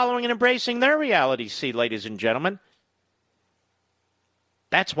not following and embracing their reality, see, ladies and gentlemen.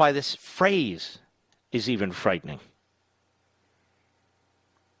 That's why this phrase is even frightening.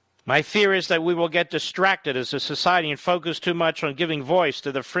 My fear is that we will get distracted as a society and focus too much on giving voice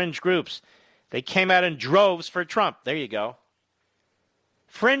to the fringe groups. They came out in droves for Trump. There you go.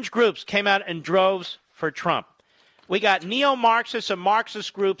 Fringe groups came out in droves for Trump. We got neo-Marxists and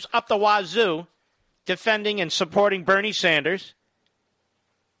Marxist groups up the wazoo defending and supporting Bernie Sanders,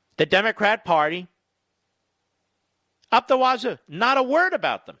 the Democrat Party, up the wazoo. Not a word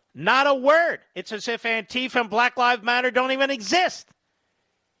about them. Not a word. It's as if Antifa and Black Lives Matter don't even exist.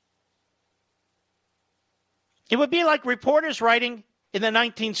 It would be like reporters writing in the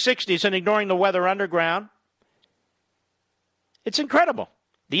 1960s and ignoring the Weather Underground. It's incredible.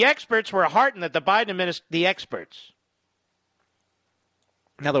 The experts were heartened that the Biden administration, the experts,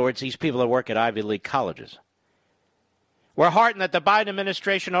 in other words, these people that work at Ivy League colleges, were heartened that the Biden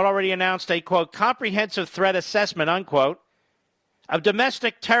administration had already announced a, quote, comprehensive threat assessment, unquote, of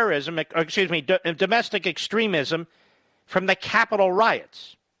domestic terrorism, domestic extremism from the Capitol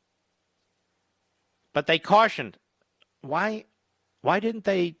riots. But they cautioned, why didn't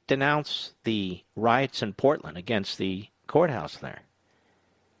they denounce the riots in Portland against the courthouse there?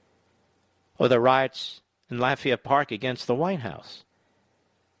 Or the riots in Lafayette Park against the White House?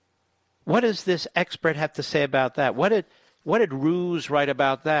 What does this expert have to say about that? What did Ruse write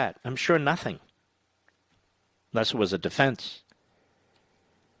about that? I'm sure nothing. Unless it was a defense.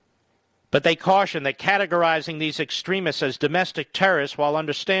 But they caution that categorizing these extremists as domestic terrorists, while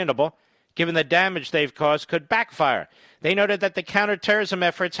understandable, given the damage they've caused, could backfire. They noted that the counterterrorism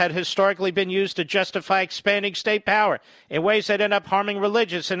efforts had historically been used to justify expanding state power in ways that end up harming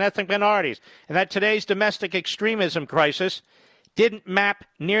religious and ethnic minorities, and that today's domestic extremism crisis didn't map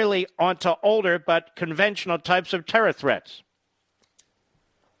nearly onto older but conventional types of terror threats.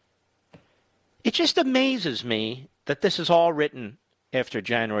 It just amazes me that this is all written after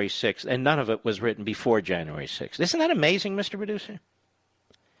January 6th, and none of it was written before January 6th. Isn't that amazing, Mr. Producer?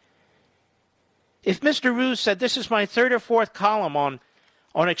 If Mr. Ruse said, this is my third or fourth column on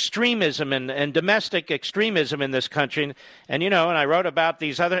extremism and domestic extremism in this country, and I wrote about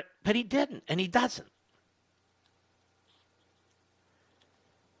these other, but he didn't, and he doesn't.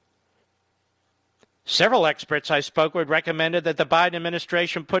 Several experts I spoke with recommended that the Biden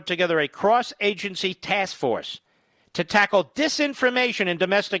administration put together a cross-agency task force to tackle disinformation and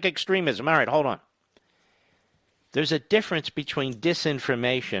domestic extremism. All right, hold on. There's a difference between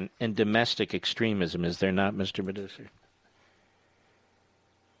disinformation and domestic extremism, is there not, Mr. Producer?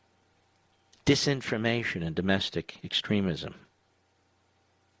 Disinformation and domestic extremism.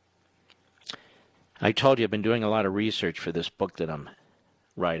 I told you I've been doing a lot of research for this book that I'm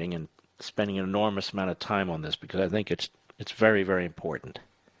writing and spending an enormous amount of time on this because I think it's very, very important.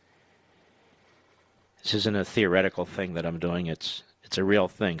 This isn't a theoretical thing that I'm doing. It's a real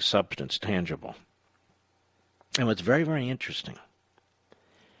thing, substance, tangible. And what's very, very interesting,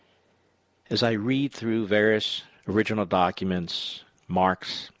 as I read through various original documents,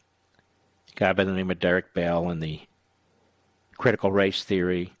 Marx, a guy by the name of Derek Bell, and the critical race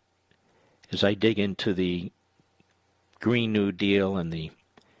theory, as I dig into the Green New Deal and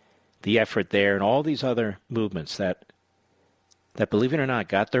the effort there and all these other movements that, believe it or not,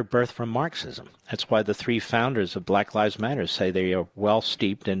 got their birth from Marxism. That's why the three founders of Black Lives Matter say they are well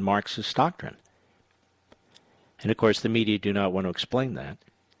steeped in Marxist doctrine. And of course, the media do not want to explain that,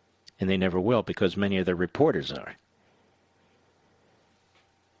 and they never will, because many of their reporters are.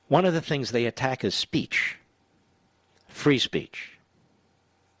 One of the things they attack is speech, free speech.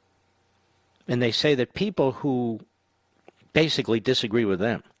 And they say that people who basically disagree with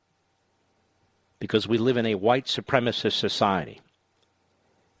them, because we live in a white supremacist society,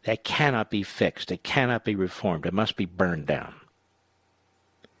 that cannot be fixed, it cannot be reformed, it must be burned down.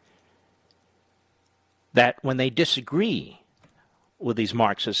 That when they disagree with these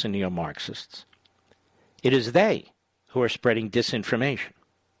Marxists and neo-Marxists, it is they who are spreading disinformation.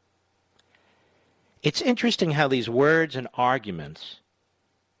 It's interesting how these words and arguments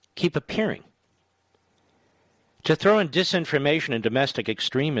keep appearing. To throw in disinformation and domestic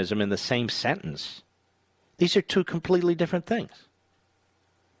extremism in the same sentence, these are two completely different things.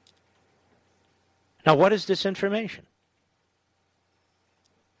 Now, what is disinformation?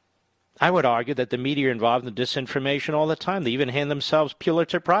 I would argue that the media are involved in disinformation all the time. They even hand themselves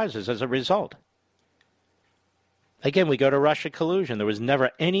Pulitzer Prizes as a result. Again, we go to Russia collusion. There was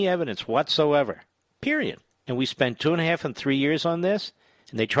never any evidence whatsoever, period. And we spent 2.5 and 3 years on this,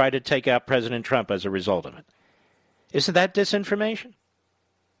 and they tried to take out President Trump as a result of it. Isn't that disinformation?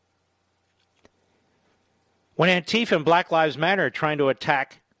 When Antifa and Black Lives Matter are trying to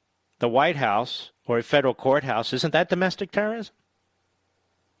attack the White House or a federal courthouse, isn't that domestic terrorism?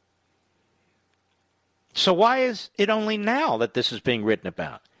 So why is it only now that this is being written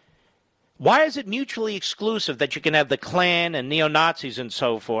about? Why is it mutually exclusive that you can have the Klan and neo-Nazis and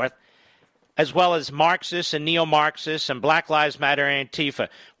so forth, as well as Marxists and neo-Marxists and Black Lives Matter and Antifa?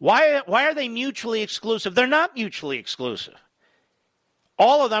 Why are they mutually exclusive? They're not mutually exclusive.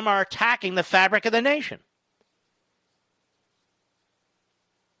 All of them are attacking the fabric of the nation.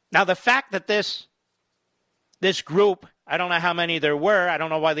 Now, the fact that this group, I don't know how many there were, I don't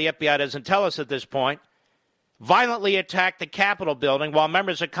know why the FBI doesn't tell us at this point, violently attacked the Capitol building while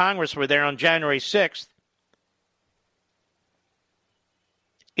members of Congress were there on January 6th,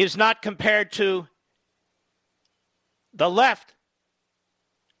 is not compared to the left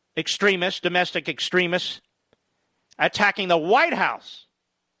extremists, domestic extremists, attacking the White House.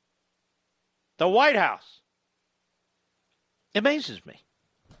 The White House. It amazes me.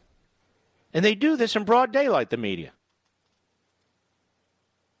 And they do this in broad daylight, the media.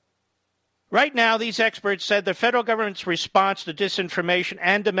 Right now, these experts said the federal government's response to disinformation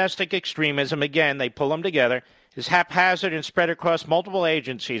and domestic extremism, again, they pull them together, is haphazard and spread across multiple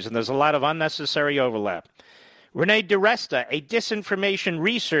agencies, and there's a lot of unnecessary overlap. Renee DiResta, a disinformation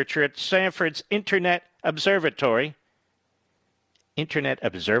researcher at Stanford's Internet Observatory,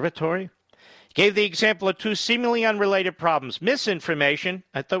 gave the example of two seemingly unrelated problems: misinformation,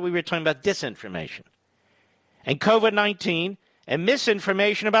 I thought we were talking about disinformation, and COVID-19, and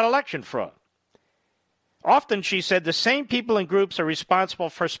misinformation about election fraud. Often, she said, the same people and groups are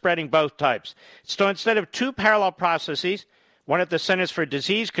responsible for spreading both types. So instead of two parallel processes, one at the Centers for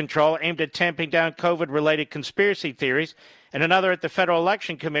Disease Control aimed at tamping down COVID-related conspiracy theories, and another at the Federal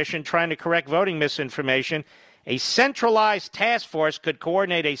Election Commission trying to correct voting misinformation, a centralized task force could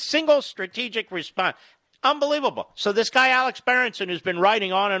coordinate a single strategic response. Unbelievable. So this guy, Alex Berenson, who's been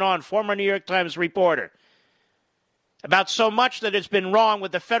writing on and on, former New York Times reporter, about so much that has been wrong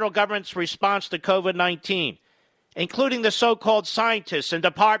with the federal government's response to COVID-19, including the so-called scientists and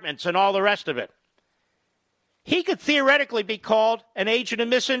departments and all the rest of it. He could theoretically be called an agent of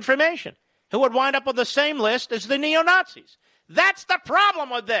misinformation who would wind up on the same list as the neo-Nazis. That's the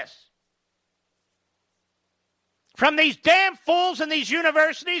problem with this. From these damn fools in these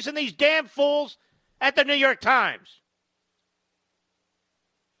universities and these damn fools at the New York Times.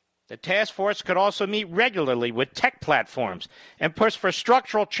 The task force could also meet regularly with tech platforms and push for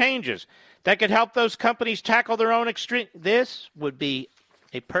structural changes that could help those companies tackle their own extreme. This would be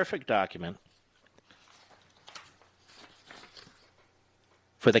a perfect document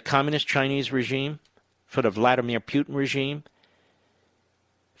for the communist Chinese regime, for the Vladimir Putin regime,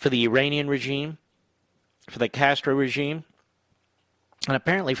 for the Iranian regime, for the Castro regime, and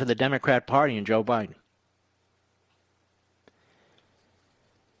apparently for the Democrat Party and Joe Biden.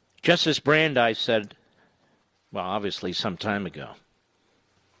 Justice Brandeis said Well, obviously some time ago.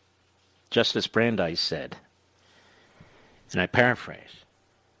 Justice Brandeis said, and I paraphrase,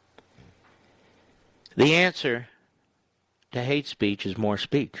 the answer to hate speech is more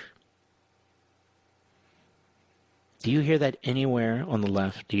speech. Do you hear that anywhere on the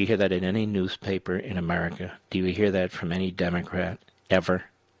left? Do you hear that in any newspaper in America? Do you hear that from any Democrat ever?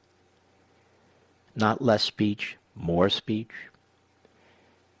 Not less speech, more speech.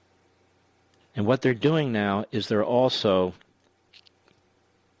 And what they're doing now is they're also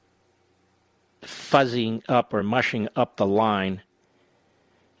fuzzing up or mushing up the line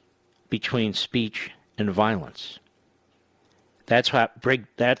between speech and violence. That's what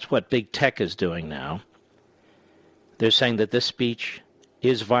big tech is doing now. They're saying that this speech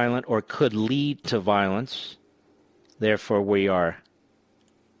is violent or could lead to violence. Therefore, we are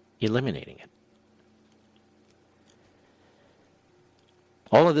eliminating it.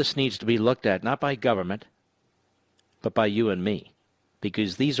 All of this needs to be looked at not by government, but by you and me,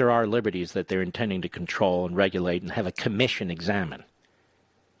 because these are our liberties that they're intending to control and regulate and have a commission examine.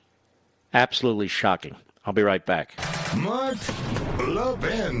 Absolutely shocking. I'll be right back. Mark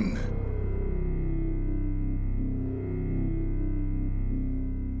Levin.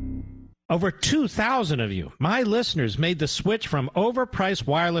 Over 2,000 of you, my listeners, made the switch from overpriced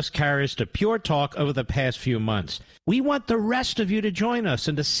wireless carriers to Pure Talk over the past few months. We want the rest of you to join us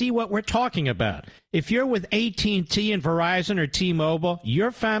and to see what we're talking about. If you're with AT&T and Verizon or T-Mobile,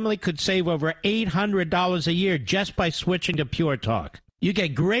 your family could save over $800 a year just by switching to Pure Talk. You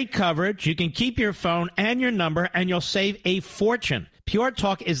get great coverage, you can keep your phone and your number, and you'll save a fortune. Pure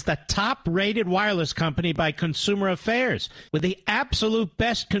Talk is the top-rated wireless company by Consumer Affairs, with the absolute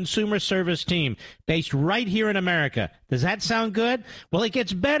best consumer service team based right here in America. Does that sound good? Well, it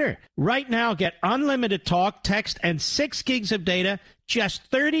gets better. Right now, get unlimited talk, text, and 6 gigs of data, just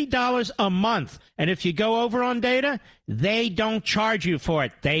 $30 a month. And if you go over on data, they don't charge you for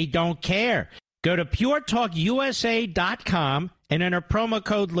it. They don't care. Go to puretalkusa.com and enter promo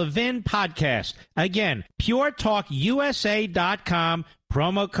code Levin Podcast. Again, puretalkusa.com,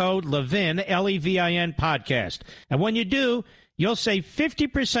 promo code Levin, Levin Podcast. And when you do, you'll save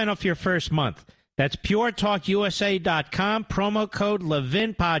 50% off your first month. That's puretalkusa.com, promo code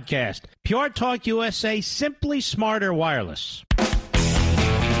Levin Podcast. Pure Talk USA, simply smarter wireless.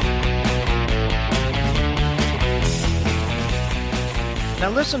 Now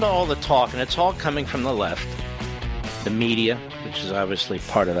listen to all the talk, and it's all coming from the left. The media, which is obviously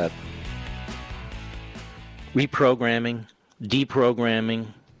part of that. Reprogramming, deprogramming,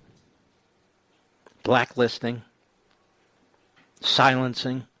 blacklisting,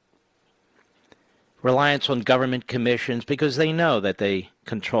 silencing, reliance on government commissions, because they know that they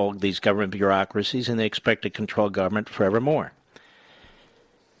control these government bureaucracies and they expect to control government forevermore.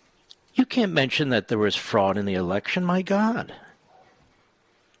 You can't mention that there was fraud in the election, my God.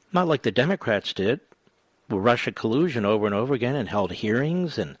 Not like the Democrats did, with Russia collusion over and over again and held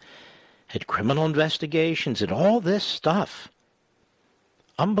hearings and had criminal investigations and all this stuff.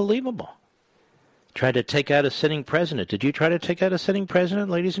 Unbelievable. Tried to take out a sitting president. Did you try to take out a sitting president,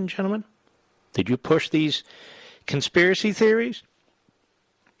 ladies and gentlemen? Did you push these conspiracy theories?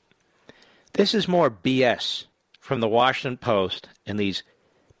 This is more BS from the Washington Post and these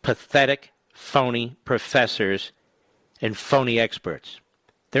pathetic, phony professors and phony experts.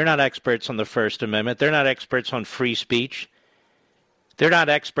 They're not experts on the First Amendment. They're not experts on free speech. They're not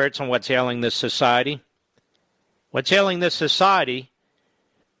experts on what's ailing this society. What's ailing this society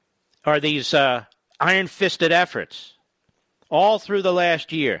are these iron-fisted efforts all through the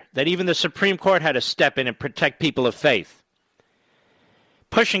last year that even the Supreme Court had to step in and protect people of faith.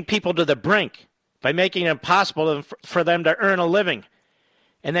 Pushing people to the brink by making it impossible for them to earn a living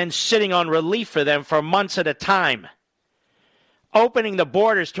and then sitting on relief for them for months at a time. Opening the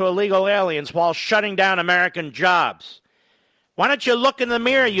borders to illegal aliens while shutting down American jobs. Why don't you look in the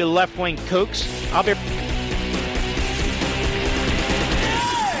mirror, you left-wing kooks? I'll be...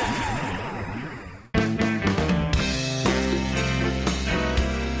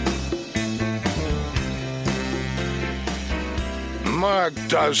 Mark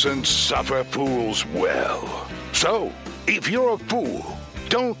doesn't suffer fools well. So, if you're a fool,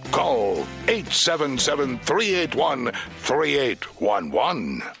 don't call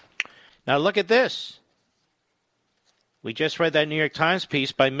 877-381-3811. Now look at this. We just read that New York Times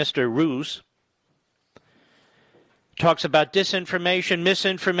piece by Mr. Ruse. Talks about disinformation,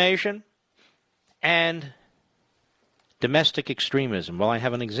 misinformation, and domestic extremism. Well, I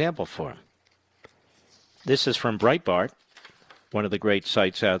have an example for him. This is from Breitbart, one of the great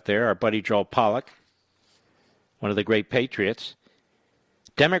sites out there. Our buddy Joel Pollack, one of the great patriots.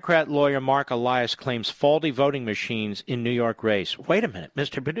 Democrat lawyer Mark Elias claims faulty voting machines in New York race. Wait a minute,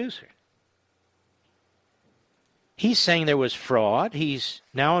 Mr. Producer. He's saying there was fraud. He's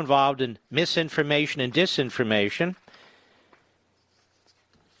now involved in misinformation and disinformation.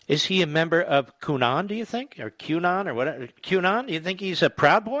 Is he a member of QAnon, do you think? Or QAnon or whatever? QAnon? Do you think he's a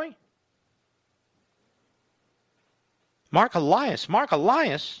Proud Boy? Mark Elias. Mark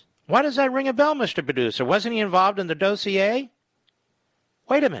Elias? Why does that ring a bell, Mr. Producer? Wasn't he involved in the dossier?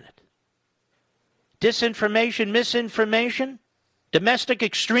 Wait a minute. Disinformation, misinformation, domestic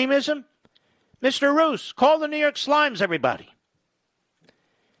extremism? Mr. Roos, call the New York Slimes, everybody.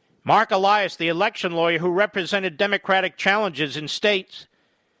 Mark Elias, the election lawyer who represented Democratic challenges in states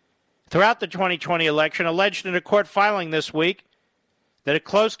throughout the 2020 election, alleged in a court filing this week that a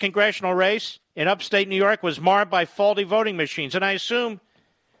close congressional race in upstate New York was marred by faulty voting machines. And I assume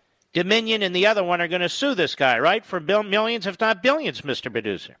Dominion and the other one are going to sue this guy, right? For millions, if not billions, Mr.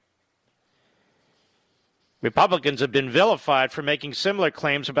 Producer. Republicans have been vilified for making similar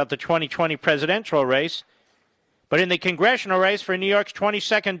claims about the 2020 presidential race. But in the congressional race for New York's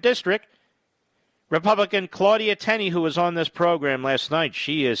 22nd district, Republican Claudia Tenney, who was on this program last night,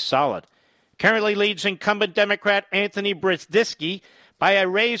 she is solid, currently leads incumbent Democrat Anthony Brzezinski by a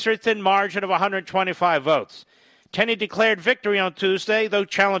razor-thin margin of 125 votes. Tenney declared victory on Tuesday, though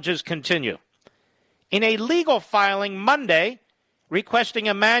challenges continue. In a legal filing Monday requesting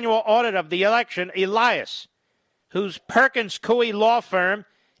a manual audit of the election, Elias, whose Perkins Coie law firm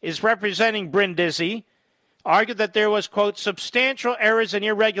is representing Brindisi, argued that there was, quote, substantial errors and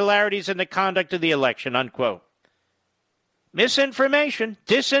irregularities in the conduct of the election, unquote. Misinformation,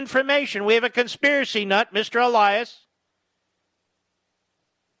 disinformation. We have a conspiracy nut, Mr. Elias,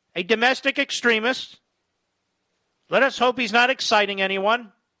 a domestic extremist. Let us hope he's not exciting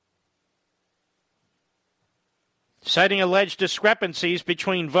anyone. Citing alleged discrepancies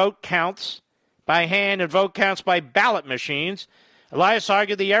between vote counts by hand and vote counts by ballot machines, Elias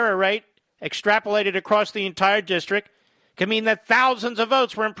argued the error rate extrapolated across the entire district could mean that thousands of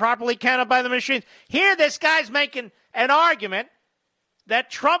votes were improperly counted by the machines. Here this guy's making an argument that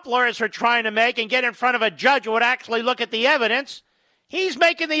Trump lawyers are trying to make and get in front of a judge who would actually look at the evidence. He's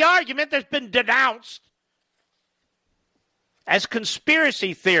making the argument that's been denounced as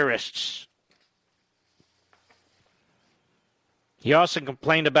conspiracy theorists. He also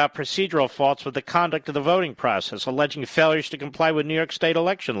complained about procedural faults with the conduct of the voting process, alleging failures to comply with New York State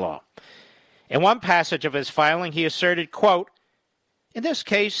election law. In one passage of his filing, he asserted, quote, in this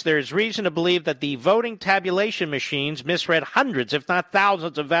case, there is reason to believe that the voting tabulation machines misread hundreds, if not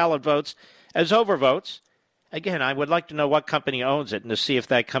thousands, of valid votes as overvotes. Again, I would like to know what company owns it and to see if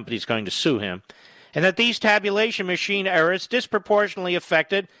that company is going to sue him. And that these tabulation machine errors disproportionately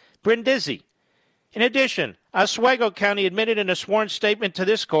affected Brindisi. In addition, Oswego County admitted in a sworn statement to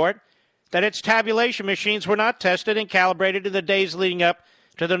this court that its tabulation machines were not tested and calibrated in the days leading up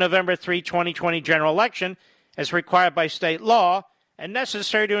to the November 3, 2020 general election, as required by state law, and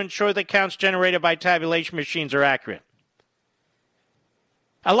necessary to ensure the counts generated by tabulation machines are accurate.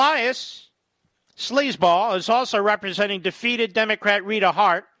 Elias Sleazeball is also representing defeated Democrat Rita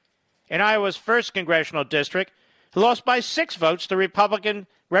Hart in Iowa's 1st congressional district, who lost by 6 votes to Republican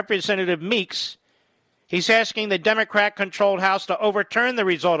Representative Meeks. He's asking the Democrat-controlled House to overturn the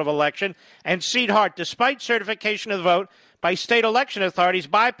result of election and seat Hart, despite certification of the vote by state election authorities,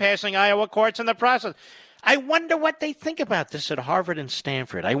 bypassing Iowa courts in the process. I wonder what they think about this at Harvard and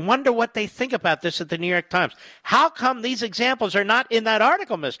Stanford. I wonder what they think about this at the New York Times. How come these examples are not in that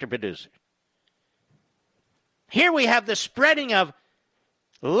article, Mr. Producer? Here we have the spreading of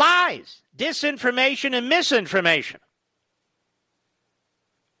lies, disinformation, and misinformation.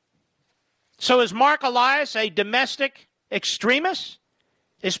 So is Mark Elias a domestic extremist?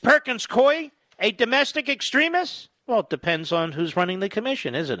 Is Perkins Coie a domestic extremist? Well, it depends on who's running the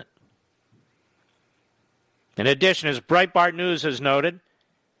commission, isn't it? In addition, as Breitbart News has noted,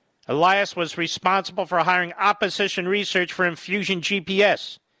 Elias was responsible for hiring opposition research for Infusion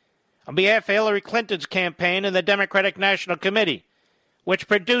GPS on behalf of Hillary Clinton's campaign and the Democratic National Committee, which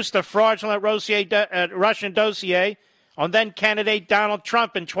produced the fraudulent Russian dossier on then-candidate Donald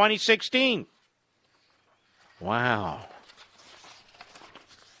Trump in 2016. Wow.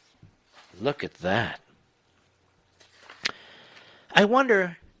 Look at that. I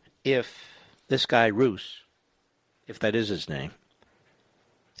wonder if this guy Roos, if that is his name,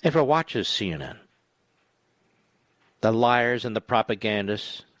 ever watches CNN. The liars and the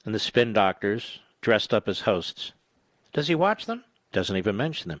propagandists and the spin doctors dressed up as hosts. Does he watch them? Doesn't even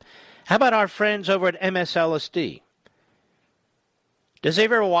mention them. How about our friends over at MSLSD? Does he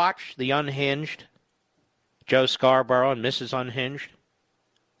ever watch The Unhinged? Joe Scarborough and Mrs. Unhinged?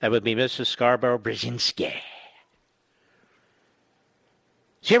 That would be Mrs. Scarborough Brzezinski.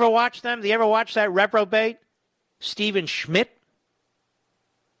 Did you ever watch them? Did you ever watch that reprobate? Stephen Schmidt?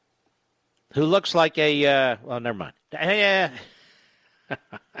 Who looks like a, well, never mind.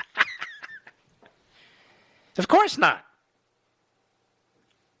 Of course not.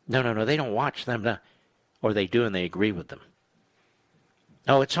 No, they don't watch them. No. Or they do and they agree with them.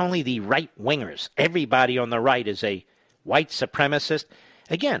 No, it's only the right-wingers. Everybody on the right is a white supremacist.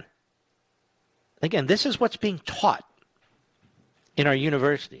 Again, this is what's being taught in our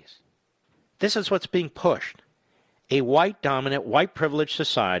universities. This is what's being pushed. A white-dominant, white-privileged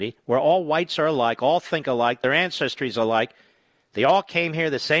society where all whites are alike, all think alike, their ancestry is alike. They all came here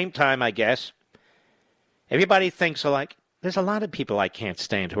the same time, I guess. Everybody thinks alike. There's a lot of people I can't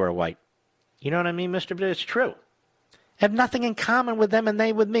stand who are white. You know what I mean, Mr. But it's true. I have nothing in common with them and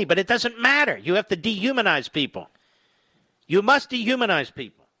they with me. But it doesn't matter. You have to dehumanize people. You must dehumanize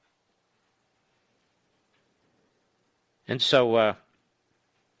people. And so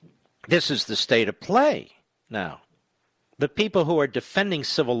this is the state of play now. The people who are defending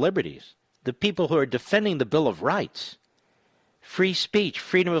civil liberties, the people who are defending the Bill of Rights, free speech,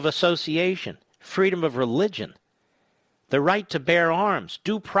 freedom of association, freedom of religion, the right to bear arms,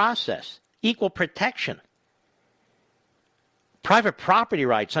 due process, equal protection, private property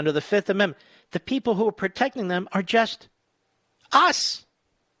rights under the Fifth Amendment. The people who are protecting them are just us.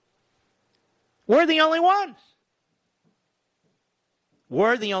 We're the only ones.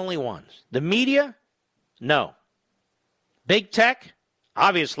 We're the only ones. The media? No. Big tech?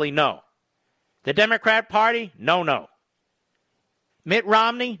 Obviously no. The Democrat Party? No. Mitt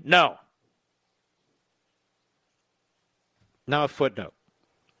Romney? No. Now a footnote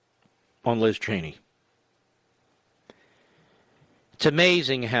on Liz Cheney. It's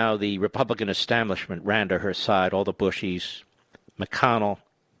amazing how the Republican establishment ran to her side, all the Bushies, McConnell,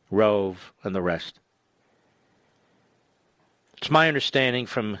 Rove, and the rest. It's my understanding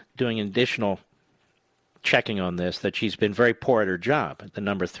from doing additional checking on this that she's been very poor at her job at the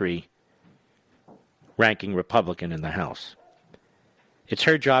number 3 ranking Republican in the House. It's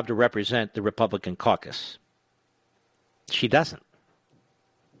her job to represent the Republican caucus. She doesn't.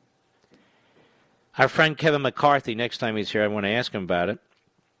 Our friend Kevin McCarthy, next time he's here, I want to ask him about it.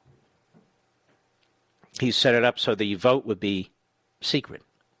 He set it up so the vote would be secret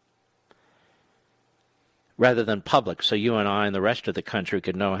rather than public, so you and I and the rest of the country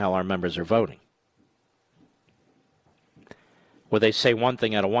could know how our members are voting. Where they say one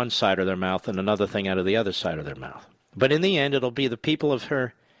thing out of one side of their mouth and another thing out of the other side of their mouth. But in the end, it'll be the people of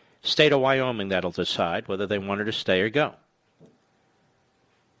her state of Wyoming that'll decide whether they want her to stay or go.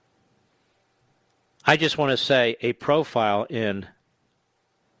 I just want to say a profile in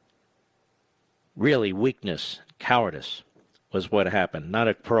really weakness, cowardice was what happened, not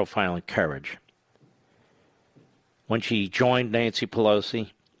a profile in courage. When she joined Nancy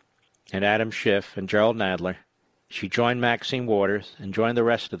Pelosi and Adam Schiff and Gerald Nadler, she joined Maxine Waters and joined the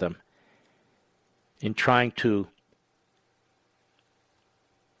rest of them in trying to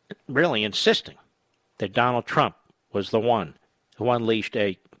really insisting that Donald Trump was the one who unleashed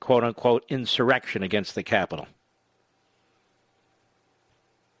a quote-unquote insurrection against the Capitol.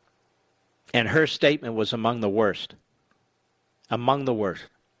 And her statement was among the worst. Among the worst.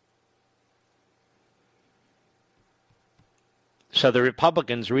 So the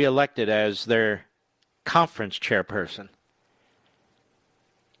Republicans reelected as their conference chairperson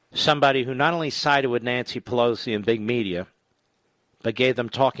somebody who not only sided with Nancy Pelosi and big media, but gave them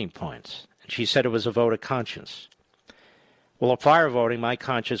talking points. And she said it was a vote of conscience. Well, if I were voting, my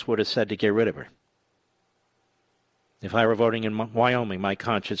conscience would have said to get rid of her. If I were voting in Wyoming, my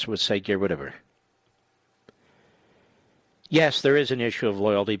conscience would say get rid of her. Yes, there is an issue of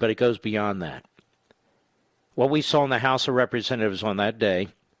loyalty, but it goes beyond that. What we saw in the House of Representatives on that day,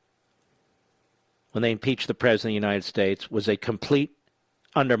 when they impeached the President of the United States, was a complete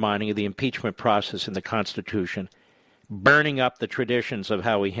undermining of the impeachment process in the Constitution, burning up the traditions of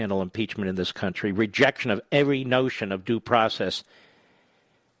how we handle impeachment in this country, rejection of every notion of due process,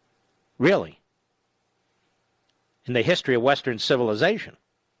 really, in the history of Western civilization.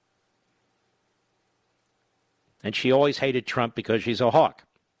 And she always hated Trump because she's a hawk.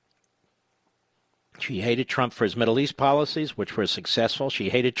 She hated Trump for his Middle East policies, which were successful. She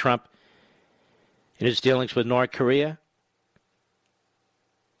hated Trump in his dealings with North Korea.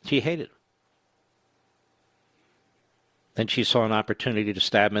 She hated him. Then she saw an opportunity to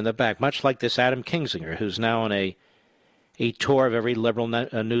stab him in the back, much like this Adam Kinzinger, who's now on a tour of every liberal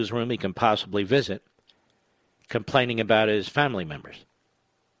newsroom he can possibly visit, complaining about his family members.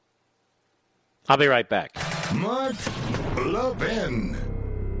 I'll be right back. Mark Levin.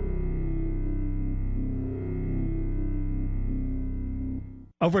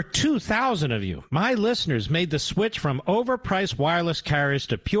 Over 2,000 of you, my listeners, made the switch from overpriced wireless carriers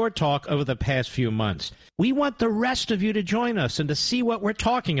to Pure Talk over the past few months. We want the rest of you to join us and to see what we're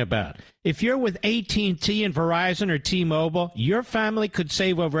talking about. If you're with AT&T and Verizon or T-Mobile, your family could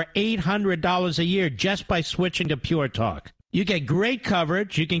save over $800 a year just by switching to Pure Talk. You get great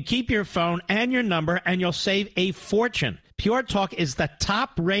coverage, you can keep your phone and your number, and you'll save a fortune. Pure Talk is the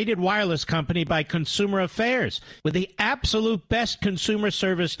top-rated wireless company by Consumer Affairs with the absolute best consumer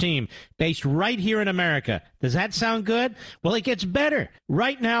service team based right here in America. Does that sound good? Well, it gets better.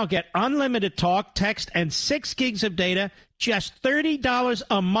 Right now, get unlimited talk, text, and 6 gigs of data, just $30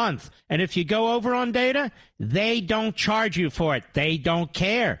 a month. And if you go over on data, they don't charge you for it. They don't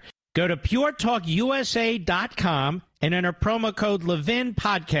care. Go to puretalkusa.com and enter promo code Levin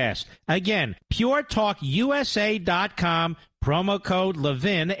Podcast. Again, puretalkusa.com, promo code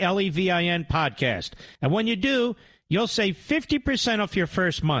Levin, Levin Podcast. And when you do, you'll save 50% off your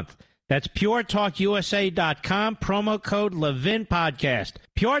first month. That's puretalkusa.com, promo code Levin Podcast.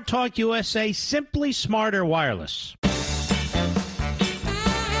 Pure Talk USA, simply smarter wireless.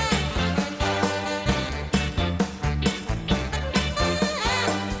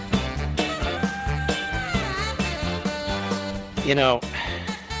 You know,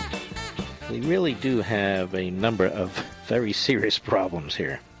 we really do have a number of very serious problems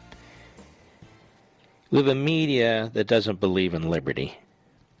here. We have a media that doesn't believe in liberty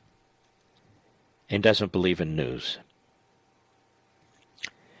and doesn't believe in news.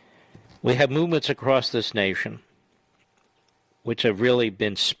 We have movements across this nation which have really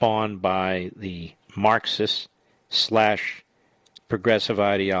been spawned by the Marxist/progressive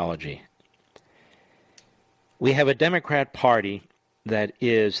ideology. We have a Democrat Party that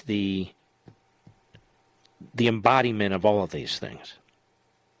is the embodiment of all of these things.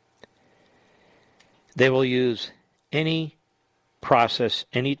 They will use any process,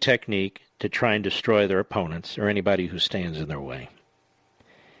 any technique to try and destroy their opponents or anybody who stands in their way.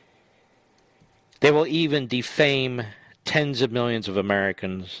 They will even defame tens of millions of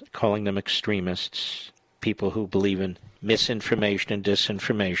Americans, calling them extremists, people who believe in misinformation and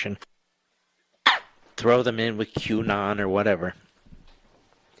disinformation. Throw them in with QAnon or whatever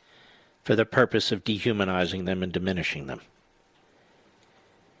for the purpose of dehumanizing them and diminishing them,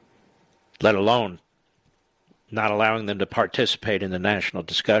 let alone not allowing them to participate in the national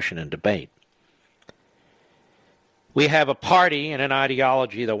discussion and debate. We have a party and an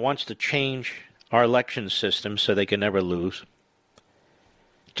ideology that wants to change our election system so they can never lose,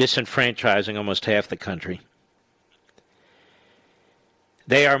 disenfranchising almost half the country.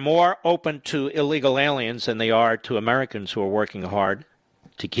 They are more open to illegal aliens than they are to Americans who are working hard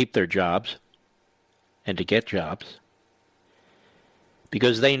to keep their jobs and to get jobs,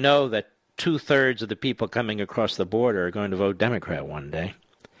 because they know that 2/3 of the people coming across the border are going to vote Democrat one day.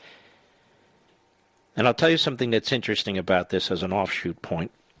 And I'll tell you something that's interesting about this as an offshoot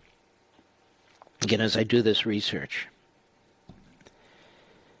point. Again, as I do this research,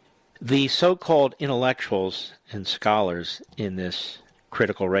 the so-called intellectuals and scholars in this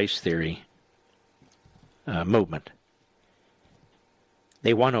critical race theory movement,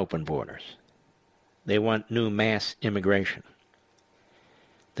 they want open borders. They want new mass immigration.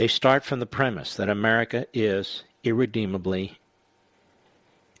 They start from the premise that America is irredeemably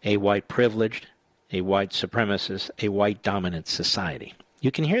a white privileged, a white supremacist, a white dominant society.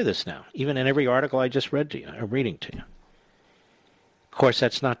 You can hear this now, even in every article I just read to you, or reading to you. Of course,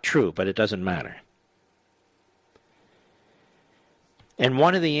 that's not true, but it doesn't matter. And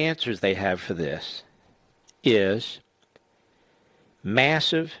one of the answers they have for this is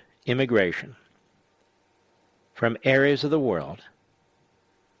massive immigration from areas of the world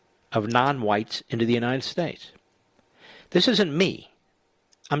of non-whites into the United States. This isn't me.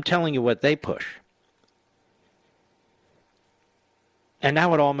 I'm telling you what they push. And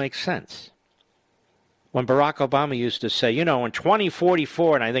now it all makes sense. When Barack Obama used to say, in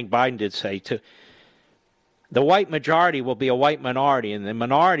 2044, and I think Biden did say too, the white majority will be a white minority, and the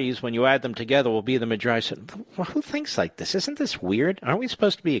minorities, when you add them together, will be the majority. I said, well, who thinks like this? Isn't this weird? Aren't we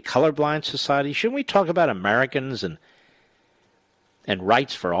supposed to be a colorblind society? Shouldn't we talk about Americans and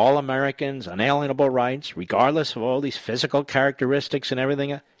rights for all Americans, unalienable rights, regardless of all these physical characteristics and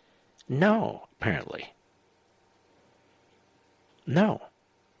everything? No, apparently. No.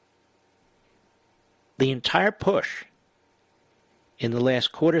 The entire push in the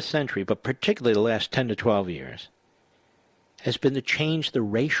last quarter century, but particularly the last 10 to 12 years, has been to change the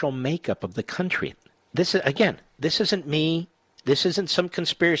racial makeup of the country. This isn't me. This isn't some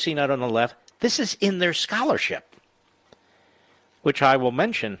conspiracy nut on the left. This is in their scholarship, which I will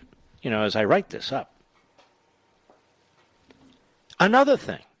mention, as I write this up. Another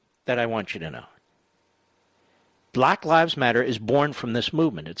thing that I want you to know. Black Lives Matter is born from this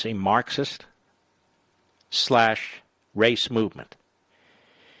movement. It's a Marxist/race movement.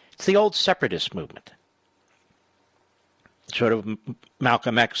 It's the old separatist movement. Sort of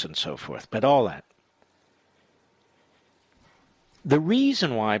Malcolm X and so forth, but all that. The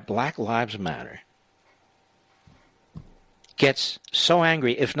reason why Black Lives Matter gets so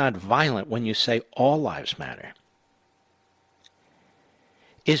angry, if not violent, when you say all lives matter,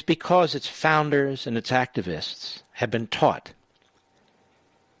 is because its founders and its activists have been taught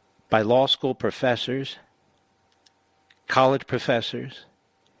by law school professors, college professors,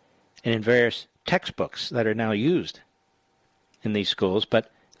 and in various textbooks that are now used in these schools, but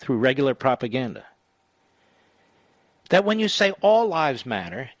through regular propaganda, that when you say all lives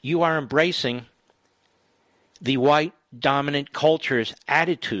matter, you are embracing the white dominant culture's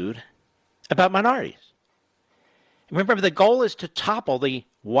attitude about minorities. Remember, the goal is to topple the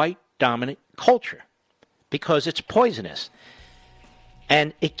white dominant culture because it's poisonous.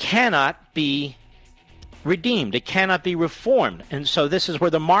 And it cannot be redeemed. It cannot be reformed. And so this is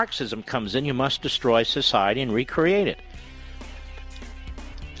where the Marxism comes in. You must destroy society and recreate it.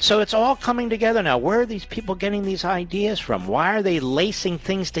 So it's all coming together now. Where are these people getting these ideas from? Why are they lacing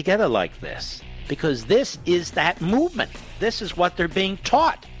things together like this? Because this is that movement. This is what they're being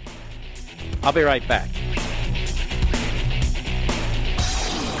taught. I'll be right back.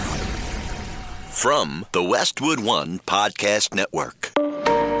 From the Westwood One Podcast Network.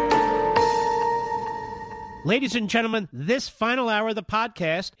 Ladies and gentlemen, this final hour of the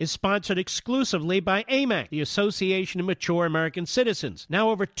podcast is sponsored exclusively by AMAC, the Association of Mature American Citizens. Now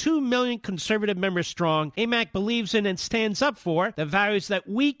over 2 million conservative members strong, AMAC believes in and stands up for the values that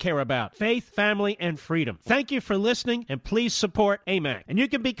we care about: faith, family, and freedom. Thank you for listening, and please support AMAC. And you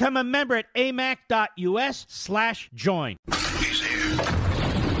can become a member at amac.us/join. He's here.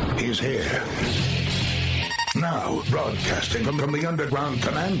 He's here. Now, broadcasting from the underground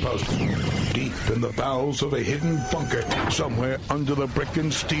command post, deep in the bowels of a hidden bunker, somewhere under the brick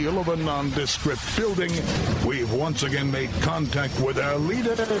and steel of a nondescript building, we've once again made contact with our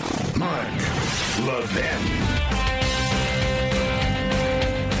leader, Mark Levin.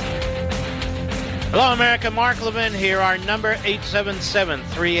 Hello, America. Mark Levin here. Our number,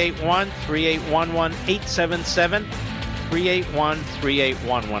 877-381-3811,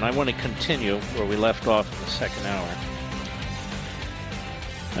 877-381-3811. I want to continue where we left off in the second hour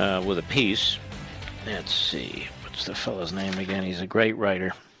with a piece. Let's see. What's the fellow's name again? He's a great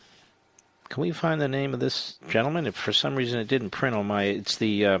writer. Can we find the name of this gentleman? If for some reason it didn't print on my... It's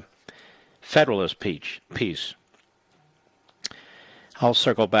the Federalist piece. I'll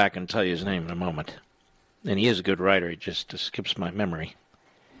circle back and tell you his name in a moment. And he is a good writer. He just skips my memory.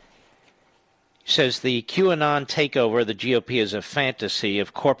 He says the QAnon takeover of the GOP is a fantasy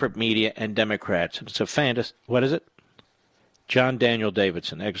of corporate media and Democrats. It's a fantasy. What is it? John Daniel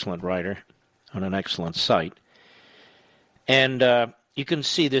Davidson, excellent writer on an excellent site. And you can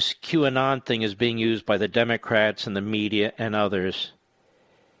see this QAnon thing is being used by the Democrats and the media and others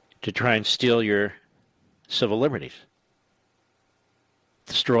to try and steal your civil liberties.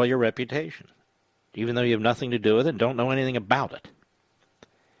 Destroy your reputation, even though you have nothing to do with it and don't know anything about it.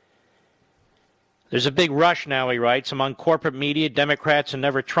 There's a big rush now, he writes, among corporate media, Democrats, and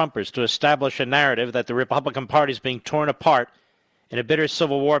never-Trumpers to establish a narrative that the Republican Party is being torn apart in a bitter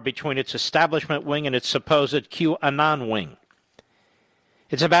civil war between its establishment wing and its supposed QAnon wing.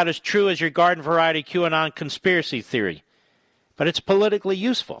 It's about as true as your garden variety QAnon conspiracy theory, but it's politically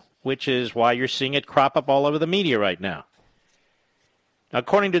useful, which is why you're seeing it crop up all over the media right now. Now,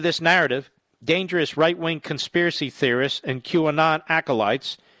 according to this narrative, dangerous right-wing conspiracy theorists and QAnon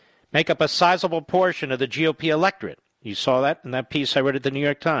acolytes make up a sizable portion of the GOP electorate. You saw that in that piece I read at the New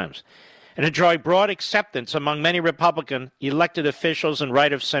York Times. And enjoy broad acceptance among many Republican elected officials and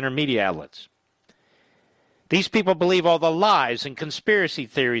right-of-center media outlets. These people believe all the lies and conspiracy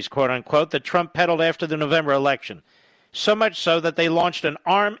theories, quote-unquote, that Trump peddled after the November election, so much so that they launched an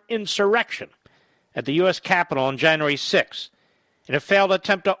armed insurrection at the U.S. Capitol on January 6th in a failed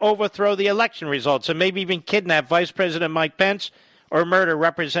attempt to overthrow the election results and maybe even kidnap Vice President Mike Pence or murder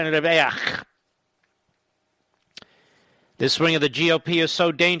Representative Ayach. This wing of the GOP is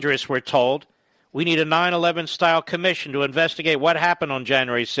so dangerous, we're told. We need a 9/11-style commission to investigate what happened on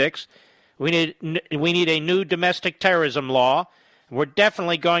January 6th. We need a new domestic terrorism law. We're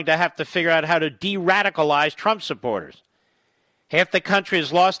definitely going to have to figure out how to de-radicalize Trump supporters. Half the country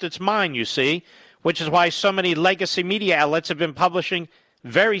has lost its mind, you see, which is why so many legacy media outlets have been publishing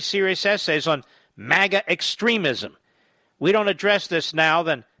very serious essays on MAGA extremism. We don't address this now,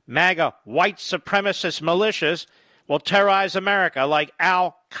 then MAGA white supremacist militias will terrorize America like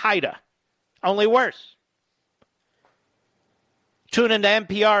Al-Qaeda, only worse. Tune into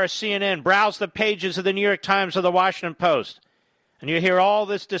NPR or CNN, browse the pages of the New York Times or the Washington Post, and you hear all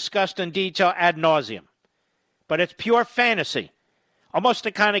this discussed in detail ad nauseum. But it's pure fantasy, almost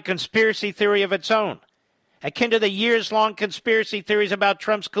a kind of conspiracy theory of its own, akin to the years-long conspiracy theories about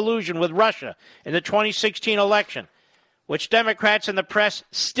Trump's collusion with Russia in the 2016 election, which Democrats and the press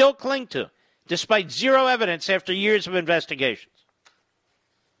still cling to, despite zero evidence after years of investigations.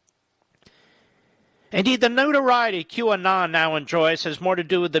 Indeed, the notoriety QAnon now enjoys has more to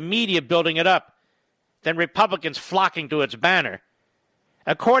do with the media building it up than Republicans flocking to its banner.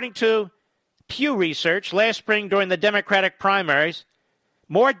 According to Pew Research, last spring during the Democratic primaries,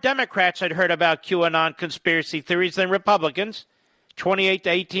 more Democrats had heard about QAnon conspiracy theories than Republicans, 28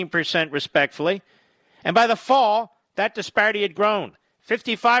 to 18% respectfully. And by the fall, that disparity had grown.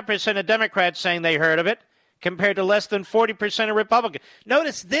 55% of Democrats saying they heard of it, compared to less than 40% of Republicans.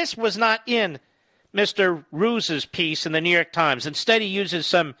 Notice this was not in Mr. Ruse's piece in the New York Times. Instead, he uses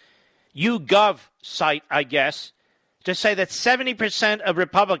some YouGov site, I guess, to say that 70% of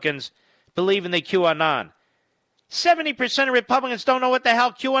Republicans believe in the QAnon. 70% of Republicans don't know what the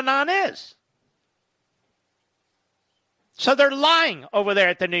hell QAnon is. So they're lying over there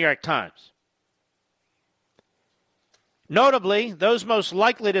at the New York Times. Notably, those most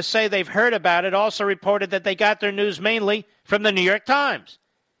likely to say they've heard about it also reported that they got their news mainly from the New York Times,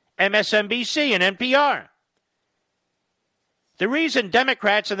 MSNBC, and NPR. The reason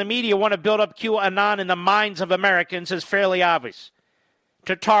Democrats and the media want to build up QAnon in the minds of Americans is fairly obvious.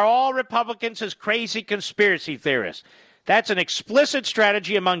 To tar all Republicans as crazy conspiracy theorists. That's an explicit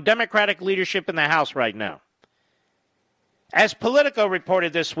strategy among Democratic leadership in the House right now. As Politico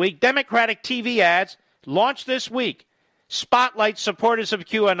reported this week, Democratic TV ads launched this week spotlight supporters of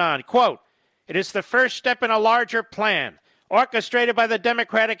QAnon. Quote, "It is the first step in a larger plan, orchestrated by the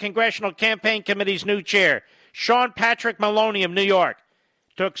Democratic Congressional Campaign Committee's new chair, Sean Patrick Maloney of New York,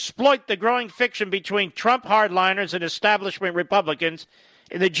 to exploit the growing friction between Trump hardliners and establishment Republicans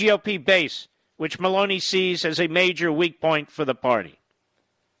in the GOP base, which Maloney sees as a major weak point for the party."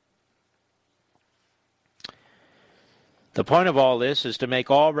 The point of all this is to make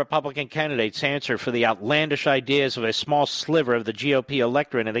all Republican candidates answer for the outlandish ideas of a small sliver of the GOP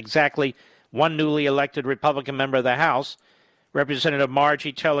electorate and exactly one newly elected Republican member of the House, Representative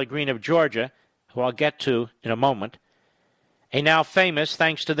Marjorie Taylor Greene of Georgia, who I'll get to in a moment, a now famous,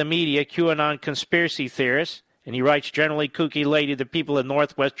 thanks to the media, QAnon conspiracy theorist, and he writes, "Generally kooky lady, the people in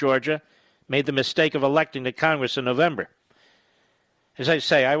northwest Georgia made the mistake of electing to Congress in November." As I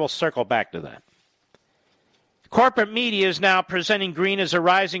say, I will circle back to that. Corporate media is now presenting Greene as a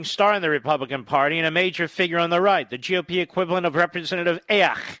rising star in the Republican Party and a major figure on the right, the GOP equivalent of Representative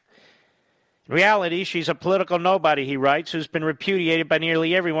Ayach. In reality, she's a political nobody, he writes, who's been repudiated by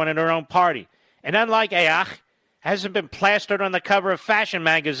nearly everyone in her own party. And unlike Ayach, hasn't been plastered on the cover of fashion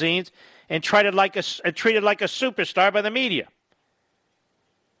magazines and treated like a superstar by the media.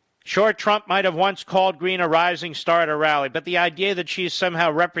 Sure, Trump might have once called Greene a rising star at a rally, but the idea that she is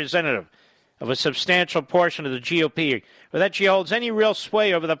somehow representative of a substantial portion of the GOP, or that she holds any real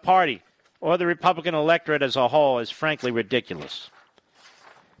sway over the party or the Republican electorate as a whole, is frankly ridiculous.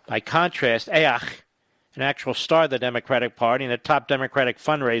 By contrast, Ayach, an actual star of the Democratic Party and a top Democratic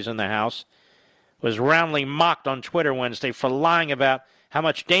fundraiser in the House, was roundly mocked on Twitter Wednesday for lying about how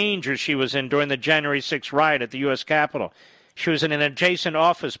much danger she was in during the January 6th riot at the U.S. Capitol. She was in an adjacent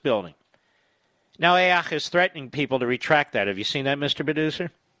office building. Now Ayach is threatening people to retract that. Have you seen that, Mr.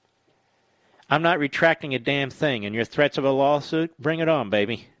 Producer? I'm not retracting a damn thing, and your threats of a lawsuit, bring it on,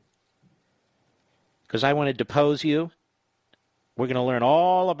 baby. Because I want to depose you. We're going to learn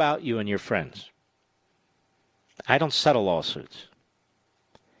all about you and your friends. I don't settle lawsuits.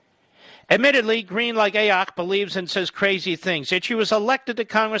 Admittedly, Greene, like Ayach, believes and says crazy things, yet she was elected to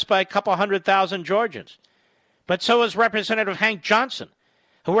Congress by a couple 100,000 Georgians. But so is Representative Hank Johnson,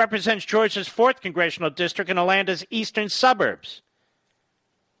 who represents Georgia's 4th congressional district in Atlanta's eastern suburbs.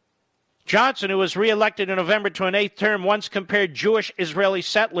 Johnson, who was reelected in November to an 8th term, once compared Jewish Israeli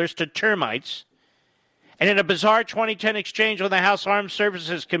settlers to termites, and in a bizarre 2010 exchange with the House Armed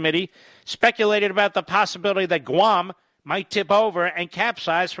Services Committee, speculated about the possibility that Guam might tip over and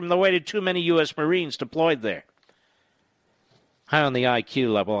capsize from the weight of too many U.S. Marines deployed there. High on the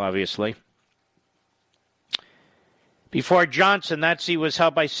IQ level, obviously. Before Johnson, that seat was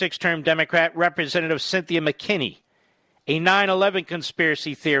held by 6th-term Democrat Representative Cynthia McKinney, a 9/11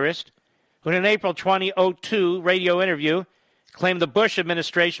 conspiracy theorist, who in an April 2002 radio interview claimed the Bush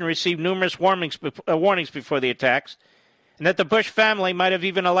administration received numerous warnings before the attacks, and that the Bush family might have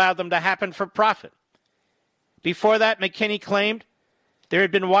even allowed them to happen for profit. Before that, McKinney claimed there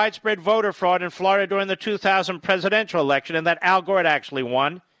had been widespread voter fraud in Florida during the 2000 presidential election and that Al Gore had actually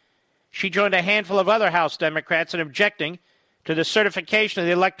won. She joined a handful of other House Democrats in objecting to the certification of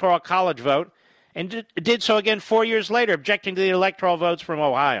the Electoral College vote and did so again 4 years later, objecting to the electoral votes from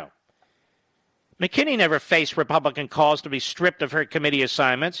Ohio. McKinney never faced Republican calls to be stripped of her committee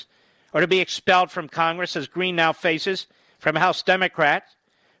assignments or to be expelled from Congress, as Green now faces from House Democrats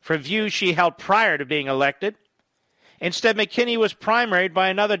for views she held prior to being elected. Instead, McKinney was primaried by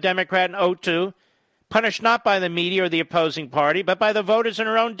another Democrat in 2002, punished not by the media or the opposing party, but by the voters in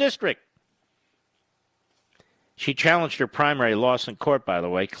her own district. She challenged her primary loss in court, by the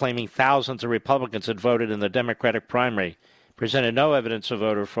way, claiming thousands of Republicans had voted in the Democratic primary, presented no evidence of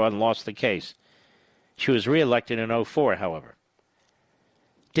voter fraud, and lost the case. She was reelected in 2004, however.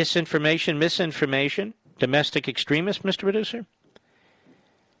 Disinformation, misinformation, domestic extremists, Mr. Producer?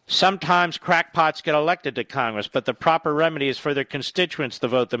 Sometimes crackpots get elected to Congress, but the proper remedy is for their constituents to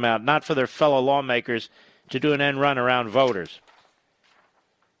vote them out, not for their fellow lawmakers to do an end run around voters.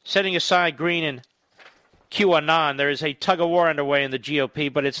 Setting aside Green and QAnon, there is a tug-of-war underway in the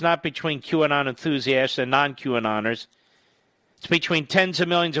GOP, but it's not between QAnon enthusiasts and non-QAnoners. It's between tens of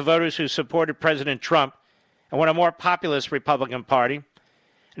millions of voters who supported President Trump and want a more populist Republican Party,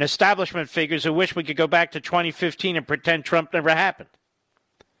 and establishment figures who wish we could go back to 2015 and pretend Trump never happened.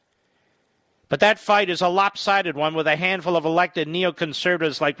 But that fight is a lopsided one with a handful of elected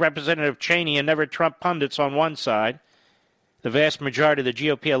neoconservatives like Representative Cheney and never-Trump pundits on one side, the vast majority of the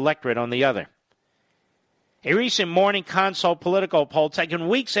GOP electorate on the other. A recent Morning Consult political poll taken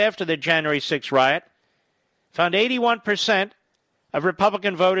weeks after the January 6th riot found 81% of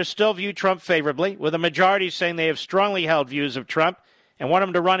Republican voters still view Trump favorably, with a majority saying they have strongly held views of Trump and want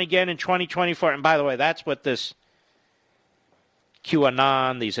him to run again in 2024. And by the way, that's what this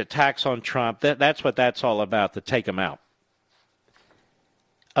QAnon, these attacks on Trump, that's what that's all about, to take him out.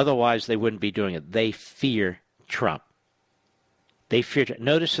 Otherwise, they wouldn't be doing it. They fear Trump. They fear Trump.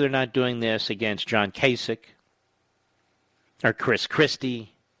 Notice they're not doing this against John Kasich or Chris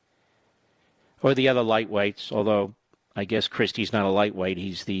Christie or the other lightweights, although I guess Christie's not a lightweight.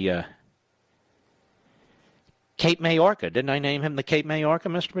 He's the Cape May Orca. Didn't I name him the Cape May Orca,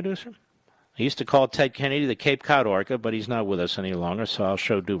 Mr. Producer? I used to call Ted Kennedy the Cape Cod Orca, but he's not with us any longer, so I'll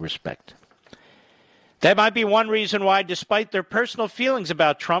show due respect. That might be one reason why, despite their personal feelings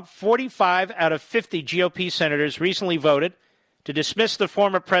about Trump, 45 out of 50 GOP senators recently voted to dismiss the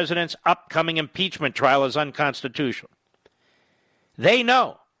former president's upcoming impeachment trial as unconstitutional. They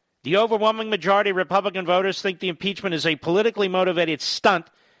know the overwhelming majority of Republican voters think the impeachment is a politically motivated stunt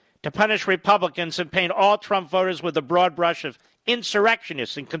to punish Republicans and paint all Trump voters with the broad brush of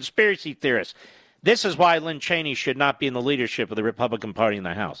insurrectionists and conspiracy theorists. This is why Lynn Cheney should not be in the leadership of the Republican Party in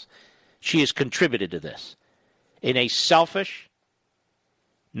the House. She has contributed to this in a selfish,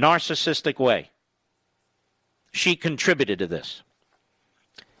 narcissistic way. She contributed to this.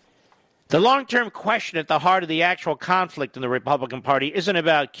 The long-term question at the heart of the actual conflict in the Republican Party isn't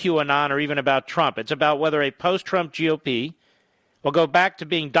about QAnon or even about Trump. It's about whether a post-Trump GOP will go back to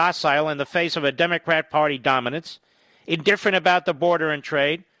being docile in the face of a Democrat Party dominance, indifferent about the border and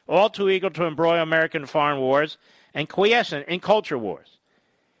trade, all too eager to embroil American foreign wars, and quiescent in culture wars.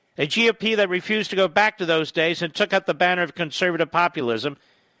 A GOP that refused to go back to those days and took up the banner of conservative populism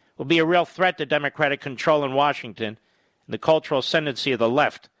will be a real threat to Democratic control in Washington and the cultural ascendancy of the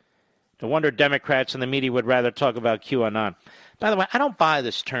left. No wonder Democrats and the media would rather talk about QAnon. By the way, I don't buy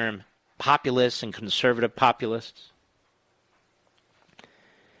this term, populists and conservative populists.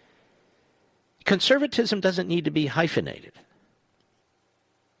 Conservatism doesn't need to be hyphenated.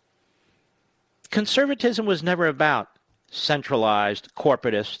 Conservatism was never about centralized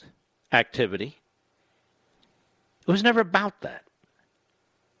corporatist activity. It was never about that.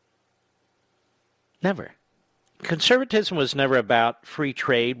 Never. Conservatism was never about free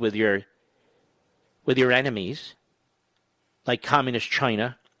trade with your enemies, like communist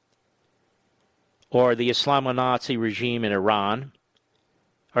China or the Islamo-Nazi regime in Iran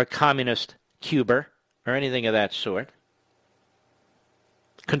or communist Cuba or anything of that sort.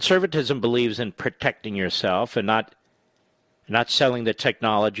 Conservatism believes in protecting yourself and not selling the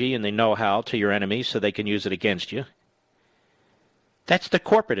technology and the know-how to your enemies so they can use it against you. That's the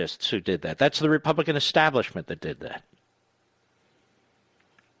corporatists who did that. That's the Republican establishment that did that.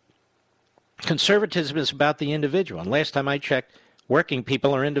 Conservatism is about the individual. And last time I checked, working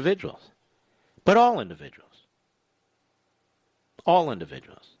people are individuals. But all individuals. All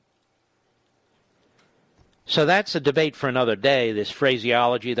individuals. So that's a debate for another day, this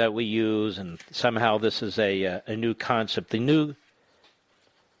phraseology that we use, and somehow this is a new concept. The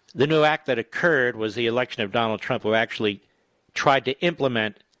The new act that occurred was the election of Donald Trump, who actually tried to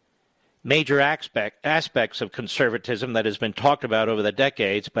implement major aspects of conservatism that has been talked about over the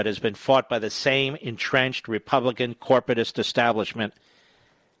decades, but has been fought by the same entrenched Republican corporatist establishment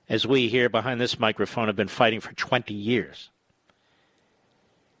as we here behind this microphone have been fighting for 20 years.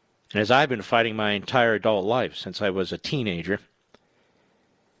 And as I've been fighting my entire adult life since I was a teenager,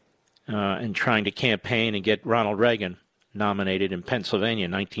 and trying to campaign and get Ronald Reagan nominated in Pennsylvania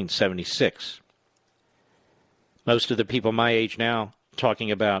in 1976. Most of the people my age now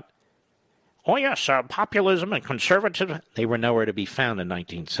talking about, oh yes, populism and conservatism, they were nowhere to be found in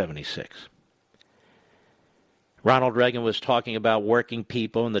 1976. Ronald Reagan was talking about working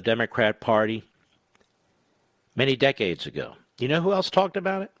people in the Democrat Party many decades ago. Do you know who else talked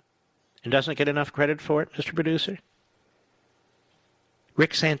about it and doesn't get enough credit for it, Mr. Producer?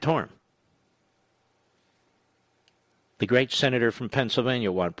 Rick Santorum, the great senator from Pennsylvania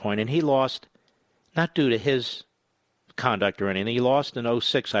at one point, and he lost, not due to his conduct or anything. He lost in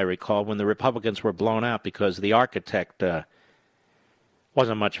 2006, I recall, when the Republicans were blown out because the architect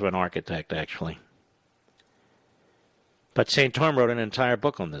wasn't much of an architect, actually. But Santorum wrote an entire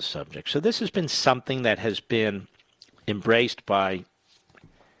book on this subject. So this has been something that has been embraced by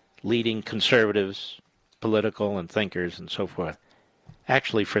leading conservatives, political and thinkers and so forth,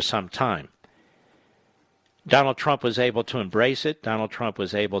 actually for some time. Donald Trump was able to embrace it. Donald Trump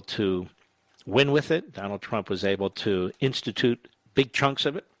was able to win with it. Donald Trump was able to institute big chunks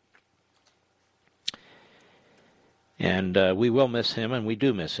of it. And we will miss him, and we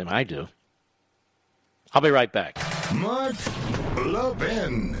do miss him. I do. I'll be right back. Mark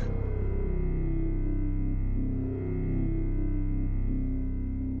Levin.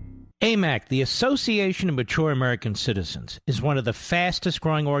 AMAC, the Association of Mature American Citizens, is one of the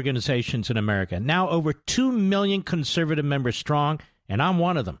fastest-growing organizations in America, now over 2 million conservative members strong, and I'm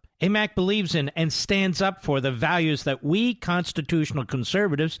one of them. AMAC believes in and stands up for the values that we constitutional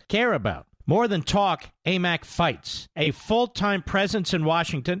conservatives care about. More than talk, AMAC fights. A full-time presence in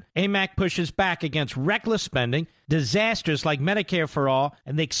Washington, AMAC pushes back against reckless spending, disasters like Medicare for All,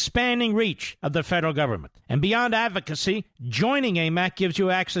 and the expanding reach of the federal government. And beyond advocacy, joining AMAC gives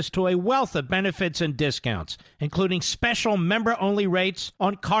you access to a wealth of benefits and discounts, including special member-only rates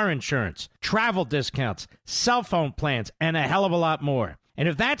on car insurance, travel discounts, cell phone plans, and a hell of a lot more. And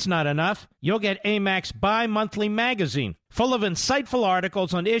if that's not enough, you'll get AMAC's bi-monthly magazine, full of insightful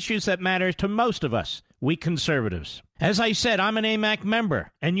articles on issues that matter to most of us, we conservatives. As I said, I'm an AMAC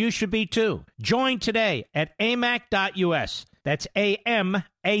member, and you should be too. Join today at amac.us. That's AMAC.us.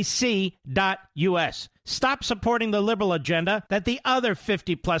 Stop supporting the liberal agenda that the other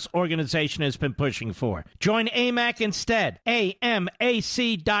 50-plus organization has been pushing for. Join AMAC instead. AMAC.us.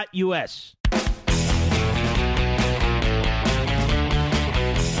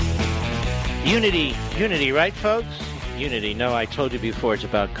 Unity, right, folks? Unity. No, I told you before, it's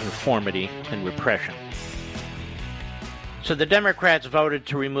about conformity and repression. So the Democrats voted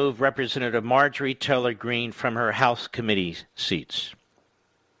to remove Representative Marjorie Taylor Greene from her House committee seats,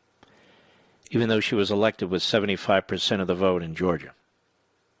 even though she was elected with 75% of the vote in Georgia.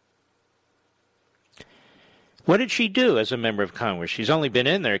 What did she do as a member of Congress? She's only been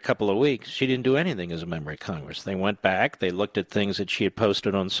in there a couple of weeks. She didn't do anything as a member of Congress. They went back. They looked at things that she had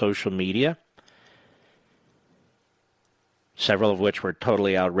posted on social media, several of which were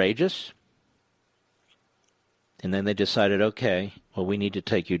totally outrageous. And then they decided, okay, well, we need to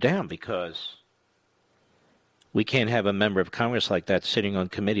take you down because we can't have a member of Congress like that sitting on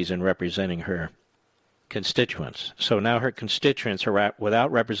committees and representing her constituents. So now her constituents are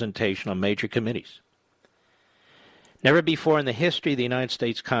without representation on major committees. Never before in the history of the United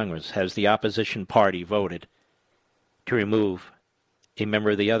States Congress has the opposition party voted to remove a member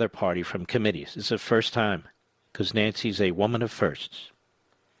of the other party from committees. It's the first time, because Nancy's a woman of firsts.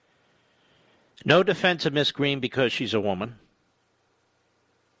 No defense of Miss Greene because she's a woman.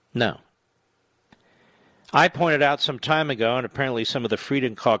 No. I pointed out some time ago, and apparently some of the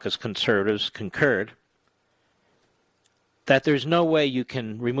Freedom Caucus conservatives concurred, that there's no way you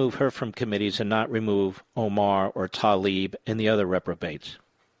can remove her from committees and not remove Omar or Tlaib and the other reprobates.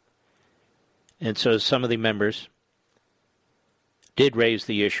 And so some of the members did raise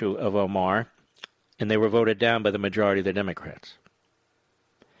the issue of Omar, and they were voted down by the majority of the Democrats.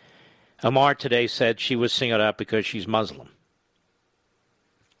 Omar today said she was singled out because she's Muslim.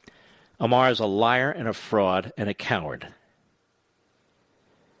 Omar is a liar and a fraud and a coward.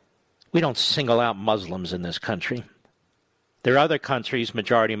 We don't single out Muslims in this country. There are other countries,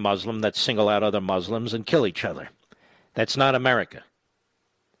 majority Muslim, that single out other Muslims and kill each other. That's not America.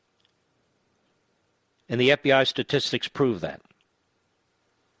 And the FBI statistics prove that.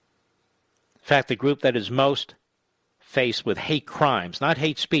 In fact, the group that is most faced with hate crimes, not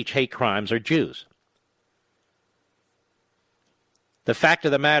hate speech, hate crimes, are Jews. The fact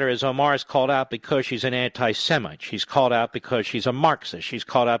of the matter is Omar is called out because she's an anti-Semite. She's called out because she's a Marxist. She's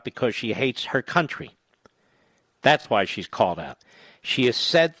called out because she hates her country. That's why she's called out. She has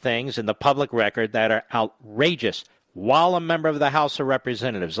said things in the public record that are outrageous while a member of the House of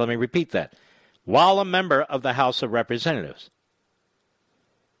Representatives. Let me repeat that. While a member of the House of Representatives.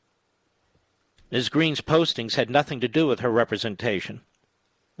 Ms. Greene's postings had nothing to do with her representation.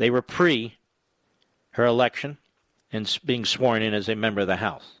 They were pre her election and being sworn in as a member of the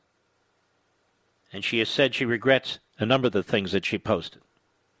House. And she has said she regrets a number of the things that she posted.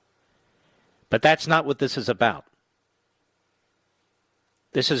 But that's not what this is about.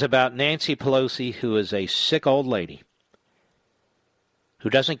 This is about Nancy Pelosi, who is a sick old lady, who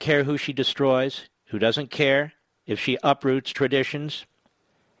doesn't care who she destroys, who doesn't care if she uproots traditions.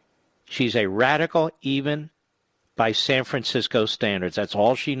 She's a radical even by San Francisco standards. That's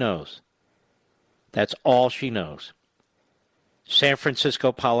all she knows. That's all she knows. San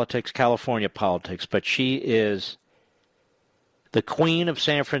Francisco politics, California politics, but she is the queen of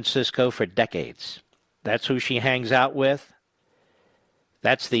San Francisco for decades. That's who she hangs out with.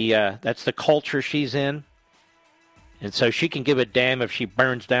 That's the culture she's in. And so she can give a damn if she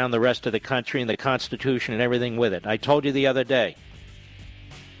burns down the rest of the country and the Constitution and everything with it. I told you the other day,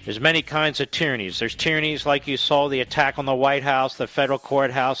 there's many kinds of tyrannies. There's tyrannies like you saw, the attack on the White House, the federal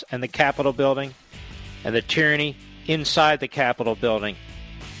courthouse, and the Capitol building, and the tyranny inside the Capitol building.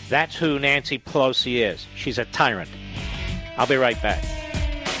 That's who Nancy Pelosi is. She's a tyrant. I'll be right back.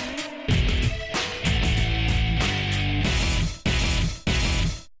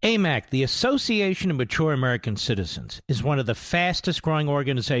 AMAC, the Association of Mature American Citizens, is one of the fastest growing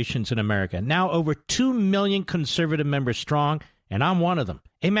organizations in America. Now over 2 million conservative members strong, and I'm one of them.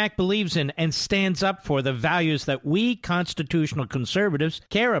 AMAC believes in and stands up for the values that we constitutional conservatives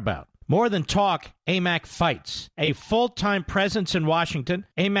care about. More than talk, AMAC fights. A full-time presence in Washington,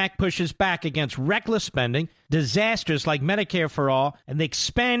 AMAC pushes back against reckless spending, disasters like Medicare for All, and the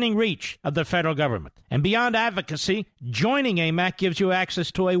expanding reach of the federal government. And beyond advocacy, joining AMAC gives you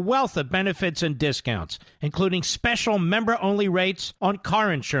access to a wealth of benefits and discounts, including special member-only rates on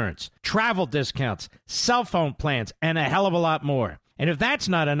car insurance, travel discounts, cell phone plans, and a hell of a lot more. And if that's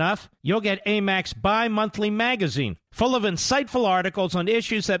not enough, you'll get AMAC's bi-monthly magazine, full of insightful articles on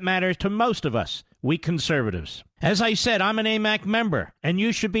issues that matter to most of us, we conservatives. As I said, I'm an AMAC member, and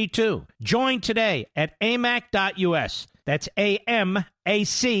you should be too. Join today at amac.us. That's AMAC.us.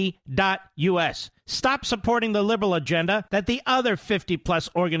 Stop supporting the liberal agenda that the other 50-plus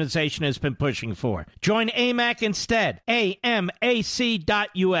organization has been pushing for. Join AMAC instead. AMAC.us.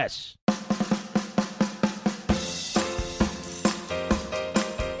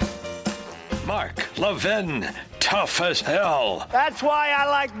 Mark Levin, tough as hell. That's why I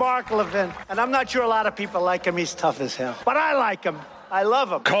like Mark Levin. And I'm not sure a lot of people like him. He's tough as hell. But I like him. I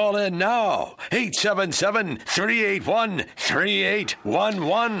love him. Call in now.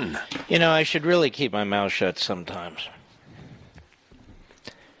 877-381-3811. You know, I should really keep my mouth shut sometimes.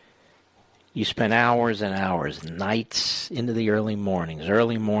 You spend hours and hours, nights into the early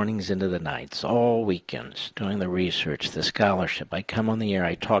mornings into the nights, all weekends, doing the research, the scholarship. I come on the air,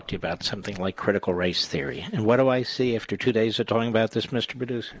 I talk to you about something like critical race theory. And what do I see after 2 days of talking about this, Mr.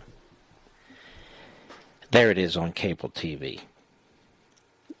 Producer? There it is on cable TV.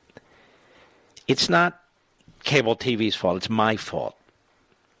 It's not cable TV's fault, it's my fault.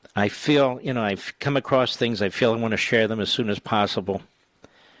 I feel, I've come across things, I feel I want to share them as soon as possible.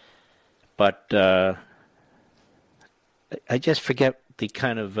 But I just forget the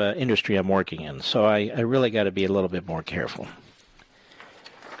kind of industry I'm working in. So I really got to be a little bit more careful.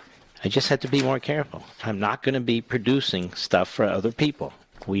 I just have to be more careful. I'm not going to be producing stuff for other people.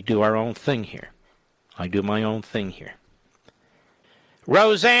 We do our own thing here. I do my own thing here.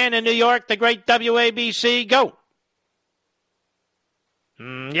 Roseanne in New York, the great WABC, go.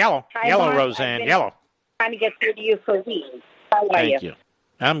 Yellow. Hi, yellow, Mark. Roseanne, yellow. Trying to get through to you for weeks. How are you? Thank you.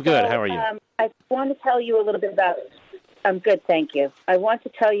 I'm good. How are you? I want to tell you a little bit about... I'm good, thank you. I want to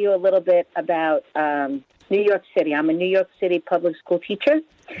tell you a little bit about New York City. I'm a New York City public school teacher.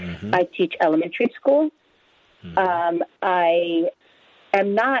 Mm-hmm. I teach elementary school. Mm-hmm. I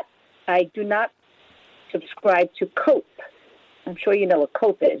do not subscribe to COPE. I'm sure you know what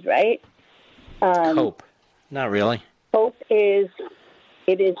COPE is, right? COPE? Not really. COPE is...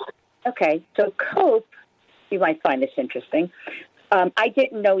 Okay, so COPE, you might find this interesting. I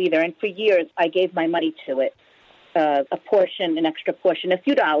didn't know either, and for years I gave my money to it, an extra portion, a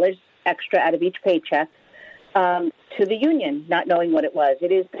few dollars extra out of each paycheck to the union, not knowing what it was.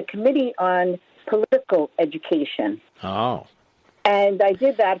 It is the Committee on Political Education. Oh. And I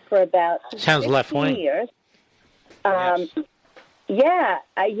did that for about Sounds 15 left-wing. years.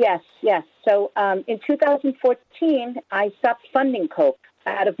 Yes. Yes. So in 2014, I stopped funding COPE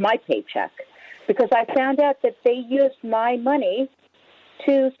out of my paycheck because I found out that they used my money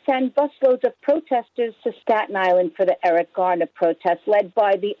to send busloads of protesters to Staten Island for the Eric Garner protest led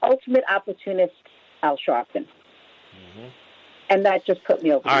by the ultimate opportunist, Al Sharpton. Mm-hmm. And that just put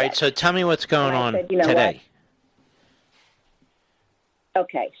me over All the right, edge. so tell me what's going on said, you know today. What?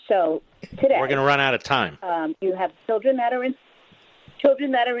 Okay, so today We're going to run out of time. You have children that are in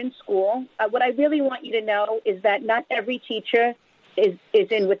school. What I really want you to know is that not every teacher is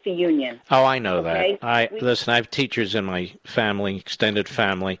in with the union. Oh, I know okay? that. Listen, I have teachers in my family, extended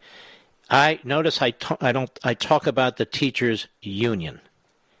family. I talk about the teachers' union.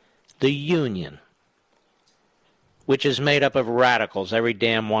 The union, which is made up of radicals, every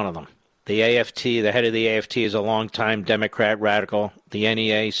damn one of them. The AFT, the head of the AFT is a longtime Democrat radical. The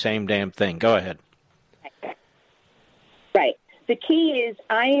NEA, same damn thing. Go ahead. Right. The key is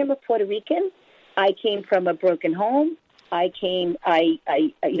I am a Puerto Rican. I came from a broken home. I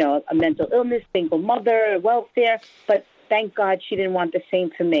a mental illness, single mother, welfare, but thank God she didn't want the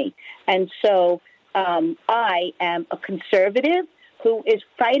same for me. And so I am a conservative who is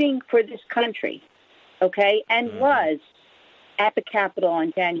fighting for this country, okay, and was at the Capitol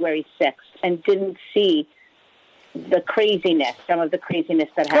on January 6th and didn't see the craziness, some of the craziness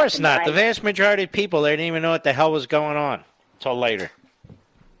that happened. Of course not. The vast majority of people, they didn't even know what the hell was going on until later.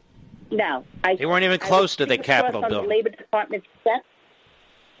 No. They weren't even close to the Capitol building. The Labor Department set.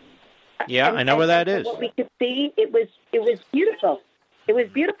 Yeah, I know where that is. What we could see, it was beautiful. It was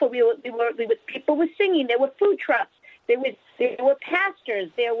beautiful. People were singing. There were food trucks. There were pastors.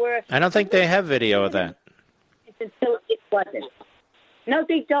 There were. I don't think they have video of that. Until it wasn't. No,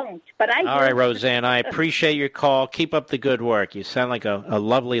 they don't. But I. All right, Roseanne, I appreciate your call. Keep up the good work. You sound like a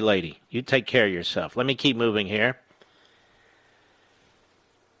lovely lady. You take care of yourself. Let me keep moving here.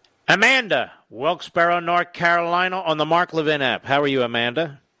 Amanda, Wilkesboro, North Carolina, on the Mark Levin app. How are you,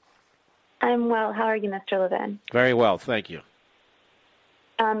 Amanda? I'm well. How are you, Mr. Levin? Very well, thank you.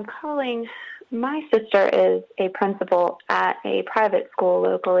 I'm calling. My sister is a principal at a private school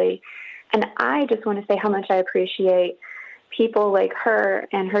locally, and I just want to say how much I appreciate people like her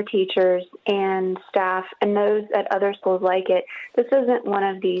and her teachers and staff and those at other schools like it. This isn't one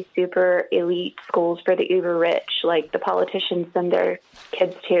of these super elite schools for the uber rich like the politicians send their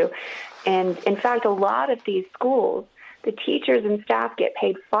kids to. And in fact, a lot of these schools, the teachers and staff get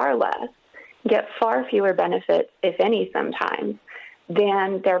paid far less, get far fewer benefits, if any sometimes,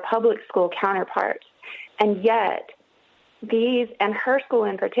 than their public school counterparts. And yet, these, and her school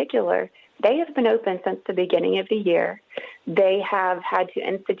in particular, they have been open since the beginning of the year. They have had to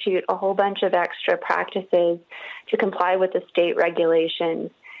institute a whole bunch of extra practices to comply with the state regulations.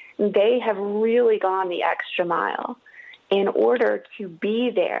 They have really gone the extra mile in order to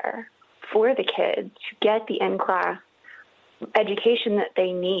be there for the kids, to get the in-class education that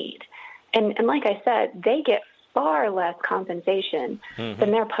they need. And like I said, they get far less compensation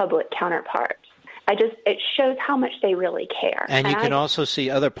than their public counterparts. It shows how much they really care. And you can also see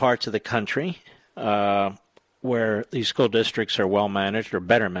other parts of the country where these school districts are well managed or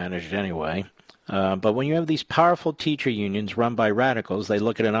better managed anyway. But when you have these powerful teacher unions run by radicals, they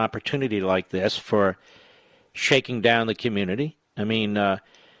look at an opportunity like this for shaking down the community. I mean,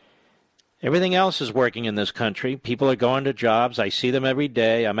 everything else is working in this country. People are going to jobs. I see them every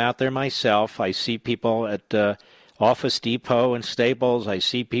day. I'm out there myself. I see people at Office Depot and Staples. I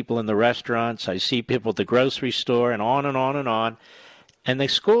see people in the restaurants. I see people at the grocery store, and on and on and on. And the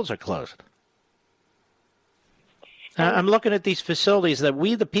schools are closed. I'm looking at these facilities that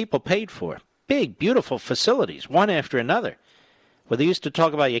we, the people, paid for. Big, beautiful facilities, one after another. Where they used to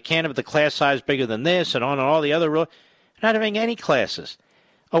talk about you can't have the class size bigger than this and on and all the other rules. Not having any classes.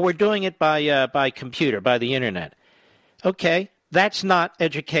 Oh, we're doing it by computer, by the internet. Okay, that's not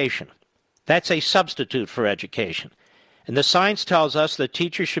education. That's a substitute for education. And the science tells us that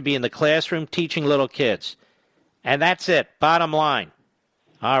teachers should be in the classroom teaching little kids. And that's it, bottom line.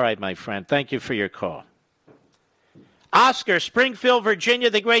 All right, my friend, thank you for your call. Oscar, Springfield, Virginia,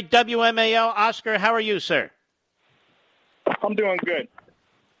 the great WMAL. Oscar, how are you, sir? I'm doing good.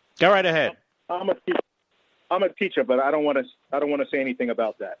 Go right ahead. I'm a teacher, but I don't want to say anything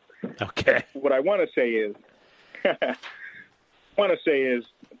about that. Okay. What I want to say is, I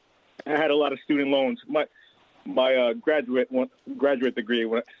had a lot of student loans. My graduate degree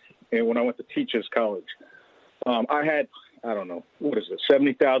when I went to Teachers College, I had, I don't know, what is it,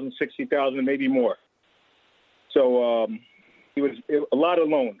 70,000, 60,000, maybe more. So it was a lot of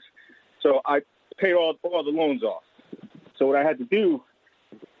loans. So I paid all the loans off. So what I had to do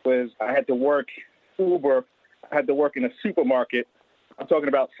was I had to work Uber. I had to work in a supermarket. I'm talking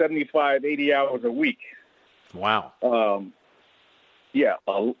about 75, 80 hours a week. Wow. Yeah,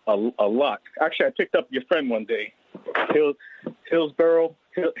 a lot. Actually, I picked up your friend one day, Hillsdale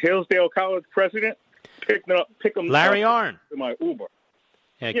College president. Pick him Larry up Arnn. in my Uber.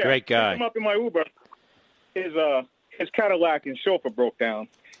 Yeah, great guy. Picked him up in my Uber. His Cadillac and chauffeur broke down,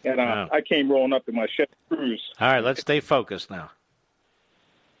 and I came rolling up in my Chevy Cruze. All right, let's stay focused now.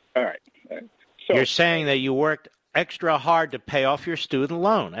 All right. So, you're saying that you worked extra hard to pay off your student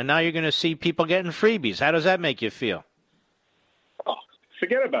loan, and now you're going to see people getting freebies. How does that make you feel? Oh,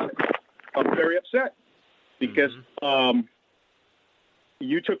 forget about it. I'm very upset because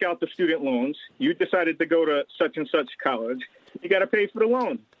you took out the student loans. You decided to go to such and such college. You got to pay for the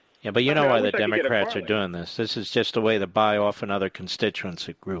loan. Yeah, but you know why the Democrats are doing this. This is just a way to buy off another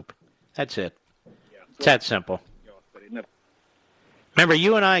constituency group. That's it. It's that simple. Remember,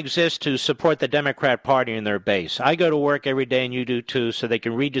 you and I exist to support the Democrat Party and their base. I go to work every day, and you do too, so they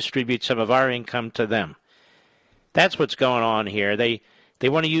can redistribute some of our income to them. That's what's going on here. They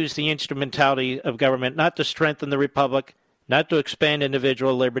want to use the instrumentality of government not to strengthen the republic, not to expand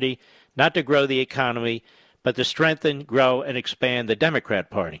individual liberty, not to grow the economy, but to strengthen, grow, and expand the Democrat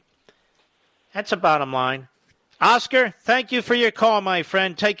Party. That's the bottom line. Oscar, thank you for your call, my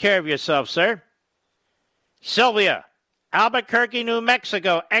friend. Take care of yourself, sir. Sylvia, Albuquerque, New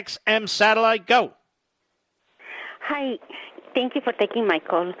Mexico, XM Satellite, go. Hi. Thank you for taking my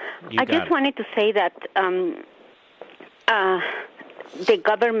call. I just wanted to say that the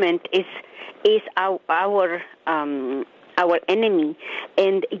government is our enemy,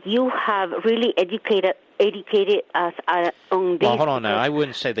 and you have really educated us on this. Well, hold on now. I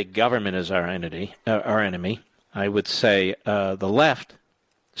wouldn't say the government is our enemy. I would say the left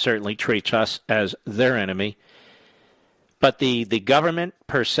certainly treats us as their enemy. But the government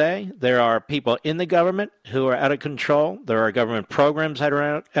per se, there are people in the government who are out of control. There are government programs that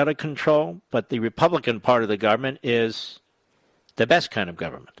are out of control. But the Republican part of the government is the best kind of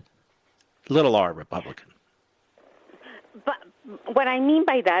government. Little r Republican. But what I mean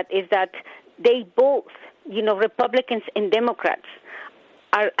by that is that they both, Republicans and Democrats,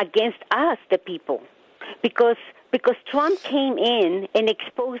 are against us, the people, because Trump came in and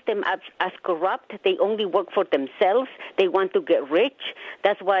exposed them as corrupt. They only work for themselves. They want to get rich.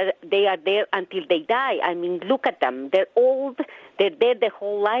 That's why they are there until they die. I mean, look at them. They're old. They're there their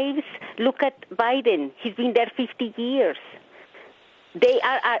whole lives. Look at Biden. He's been there 50 years. They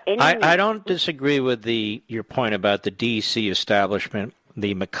are our enemies. I don't disagree with your point about the D.C. establishment,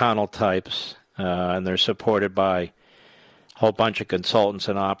 the McConnell types, and they're supported by a whole bunch of consultants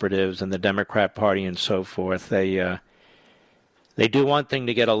and operatives and the Democrat Party and so forth. They do one thing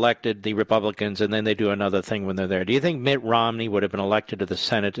to get elected, the Republicans, and then they do another thing when they're there. Do you think Mitt Romney would have been elected to the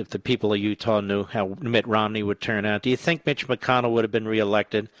Senate if the people of Utah knew how Mitt Romney would turn out? Do you think Mitch McConnell would have been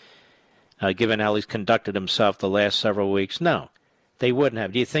reelected, given how he's conducted himself the last several weeks? No. They wouldn't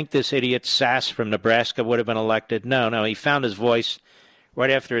have. Do you think this idiot Sass from Nebraska would have been elected? No. He found his voice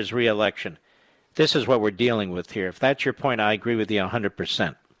right after his reelection. This is what we're dealing with here. If that's your point, I agree with you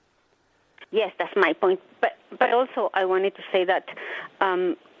 100%. Yes, that's my point. But also I wanted to say that,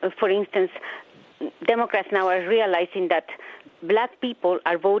 for instance, Democrats now are realizing that black people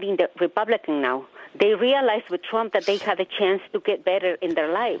are voting the Republican now. They realize with Trump that they have a chance to get better in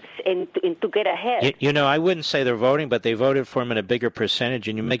their lives and to get ahead. I wouldn't say they're voting, but they voted for him in a bigger percentage,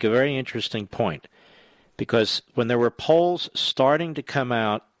 and you make a very interesting point. Because when there were polls starting to come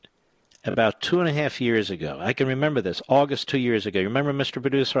out about 2.5 years ago, I can remember this, August 2 years ago. You remember, Mr.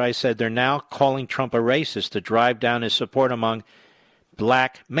 Producer, I said they're now calling Trump a racist to drive down his support among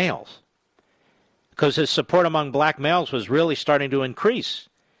black males. Because his support among black males was really starting to increase.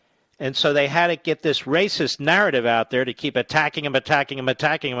 And so they had to get this racist narrative out there to keep attacking him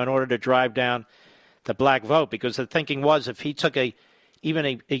in order to drive down the black vote. Because the thinking was if he took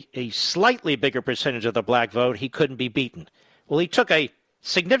even a slightly bigger percentage of the black vote, he couldn't be beaten. Well, he took a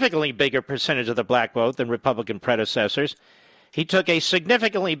significantly bigger percentage of the black vote than Republican predecessors. He took a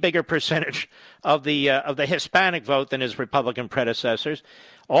significantly bigger percentage of the Hispanic vote than his Republican predecessors.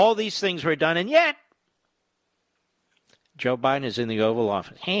 All these things were done, and yet Joe Biden is in the Oval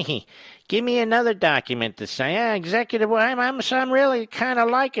Office. Hey, give me another document to sign. Executive, I'm really kind of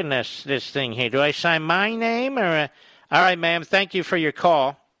liking this thing here. Do I sign my name or? All right, ma'am. Thank you for your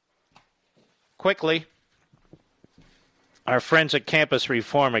call. Quickly, our friends at Campus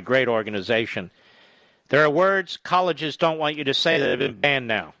Reform, a great organization. There are words colleges don't want you to say that have been banned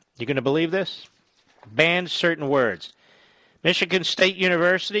now. You going to believe this? banned certain words. Michigan State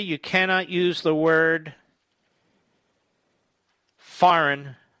University, you cannot use the word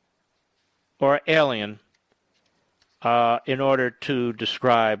foreign or alien in order to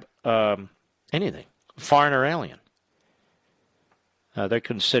describe anything, foreign or alien. They're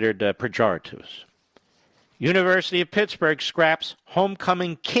considered pejoratives. University of Pittsburgh scraps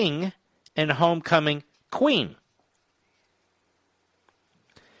homecoming king and homecoming queen.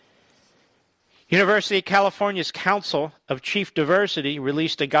 University of California's Council of Chief Diversity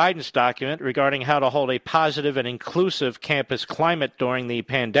released a guidance document regarding how to hold a positive and inclusive campus climate during the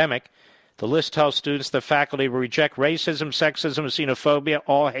pandemic. The list tells students the faculty will reject racism, sexism, xenophobia,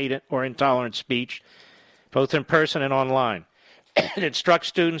 all hate or intolerant speech, both in person and online. It instructs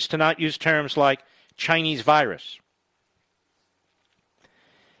students to not use terms like Chinese virus.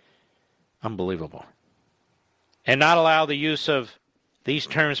 Unbelievable. And not allow the use of these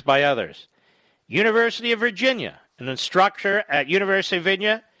terms by others. University of Virginia, an instructor at University of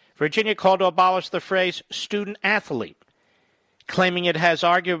Virginia called to abolish the phrase student athlete, claiming it has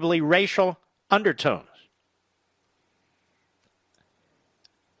arguably racial undertones.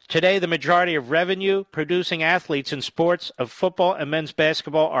 Today, the majority of revenue-producing athletes in sports of football and men's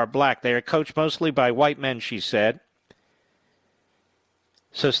basketball are black. They are coached mostly by white men, she said.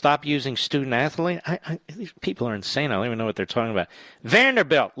 So stop using student athlete? These people are insane. I don't even know what they're talking about.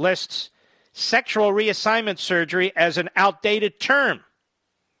 Vanderbilt lists sexual reassignment surgery as an outdated term.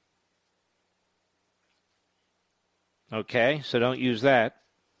 Okay, so don't use that.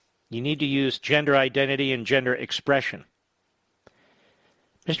 You need to use gender identity and gender expression.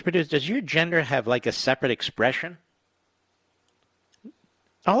 Mr. Producer, does your gender have like a separate expression?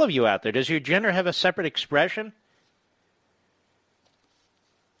 All of you out there, does your gender have a separate expression?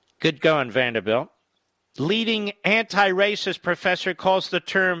 Good going, Vanderbilt. Leading anti-racist professor calls the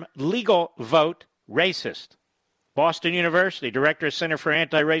term legal vote racist. Boston University, Director of Center for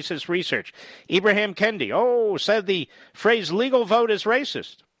Anti-Racist Research, Ibrahim Kendi, said the phrase legal vote is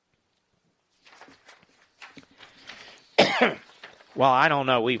racist. Well, I don't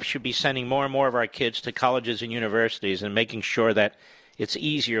know. We should be sending more and more of our kids to colleges and universities and making sure that it's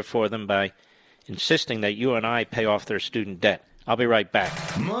easier for them by insisting that you and I pay off their student debt. I'll be right back.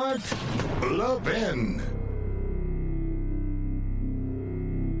 Mark Levin.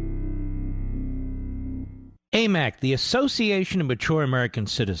 AMAC, the Association of Mature American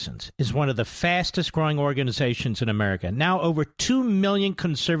Citizens, is one of the fastest-growing organizations in America, now over 2 million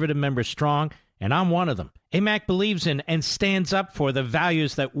conservative members strong, and I'm one of them. AMAC believes in and stands up for the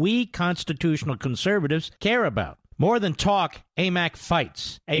values that we constitutional conservatives care about. More than talk, AMAC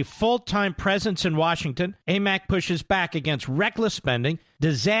fights. A full-time presence in Washington, AMAC pushes back against reckless spending,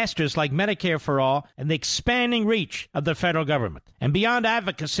 disasters like Medicare for All, and the expanding reach of the federal government. And beyond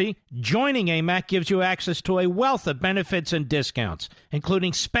advocacy, joining AMAC gives you access to a wealth of benefits and discounts,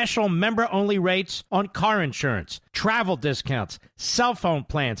 including special member-only rates on car insurance, travel discounts, cell phone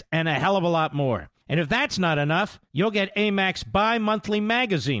plans, and a hell of a lot more. And if that's not enough, you'll get AMAC's bi-monthly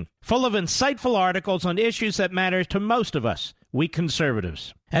magazine, full of insightful articles on issues that matter to most of us, we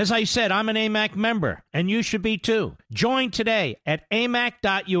conservatives. As I said, I'm an AMAC member, and you should be too. Join today at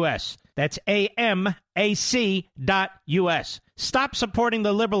amac.us. That's AMAC.us. Stop supporting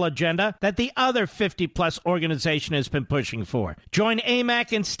the liberal agenda that the other 50-plus organization has been pushing for. Join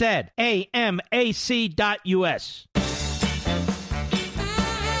AMAC instead. AMAC.us.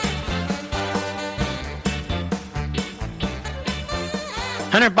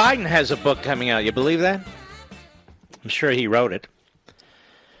 Hunter Biden has a book coming out. You believe that? I'm sure he wrote it.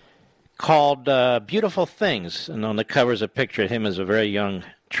 Called Beautiful Things. And on the cover is a picture of him as a very young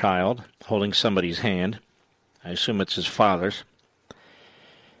child holding somebody's hand. I assume it's his father's.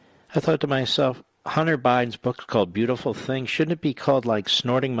 I thought to myself, Hunter Biden's book's called Beautiful Things. Shouldn't it be called like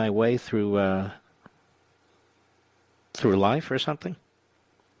Snorting My Way Through Life or something?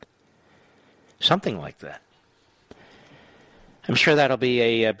 Something like that. I'm sure that'll be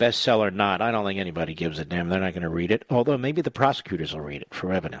a bestseller or not. I don't think anybody gives a damn. They're not going to read it, although maybe the prosecutors will read it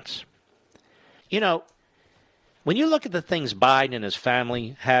for evidence. You know, when you look at the things Biden and his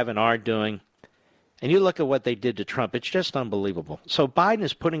family have and are doing, and you look at what they did to Trump, it's just unbelievable. So Biden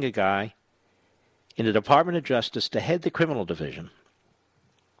is putting a guy in the Department of Justice to head the criminal division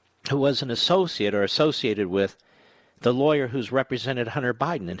who was an associate or associated with the lawyer who's represented Hunter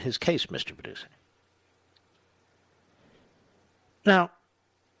Biden in his case, Mr. Producer. Now,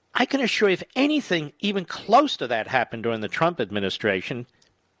 I can assure you if anything even close to that happened during the Trump administration,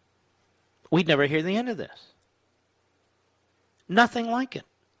 we'd never hear the end of this. Nothing like it.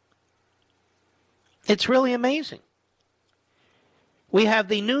 It's really amazing. We have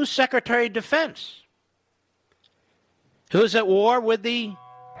the new Secretary of Defense Who's at war with the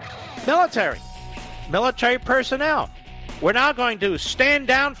military personnel. We're now going to stand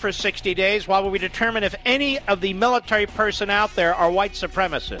down for 60 days while we determine if any of the military personnel out there are white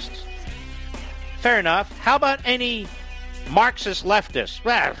supremacists. Fair enough. How about any Marxist leftists?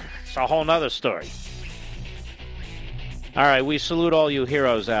 Well, it's a whole other story. All right, we salute all you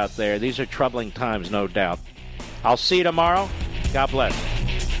heroes out there. These are troubling times, no doubt. I'll see you tomorrow. God bless.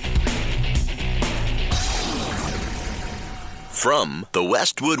 From the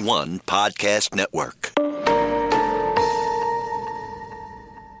Westwood One Podcast Network.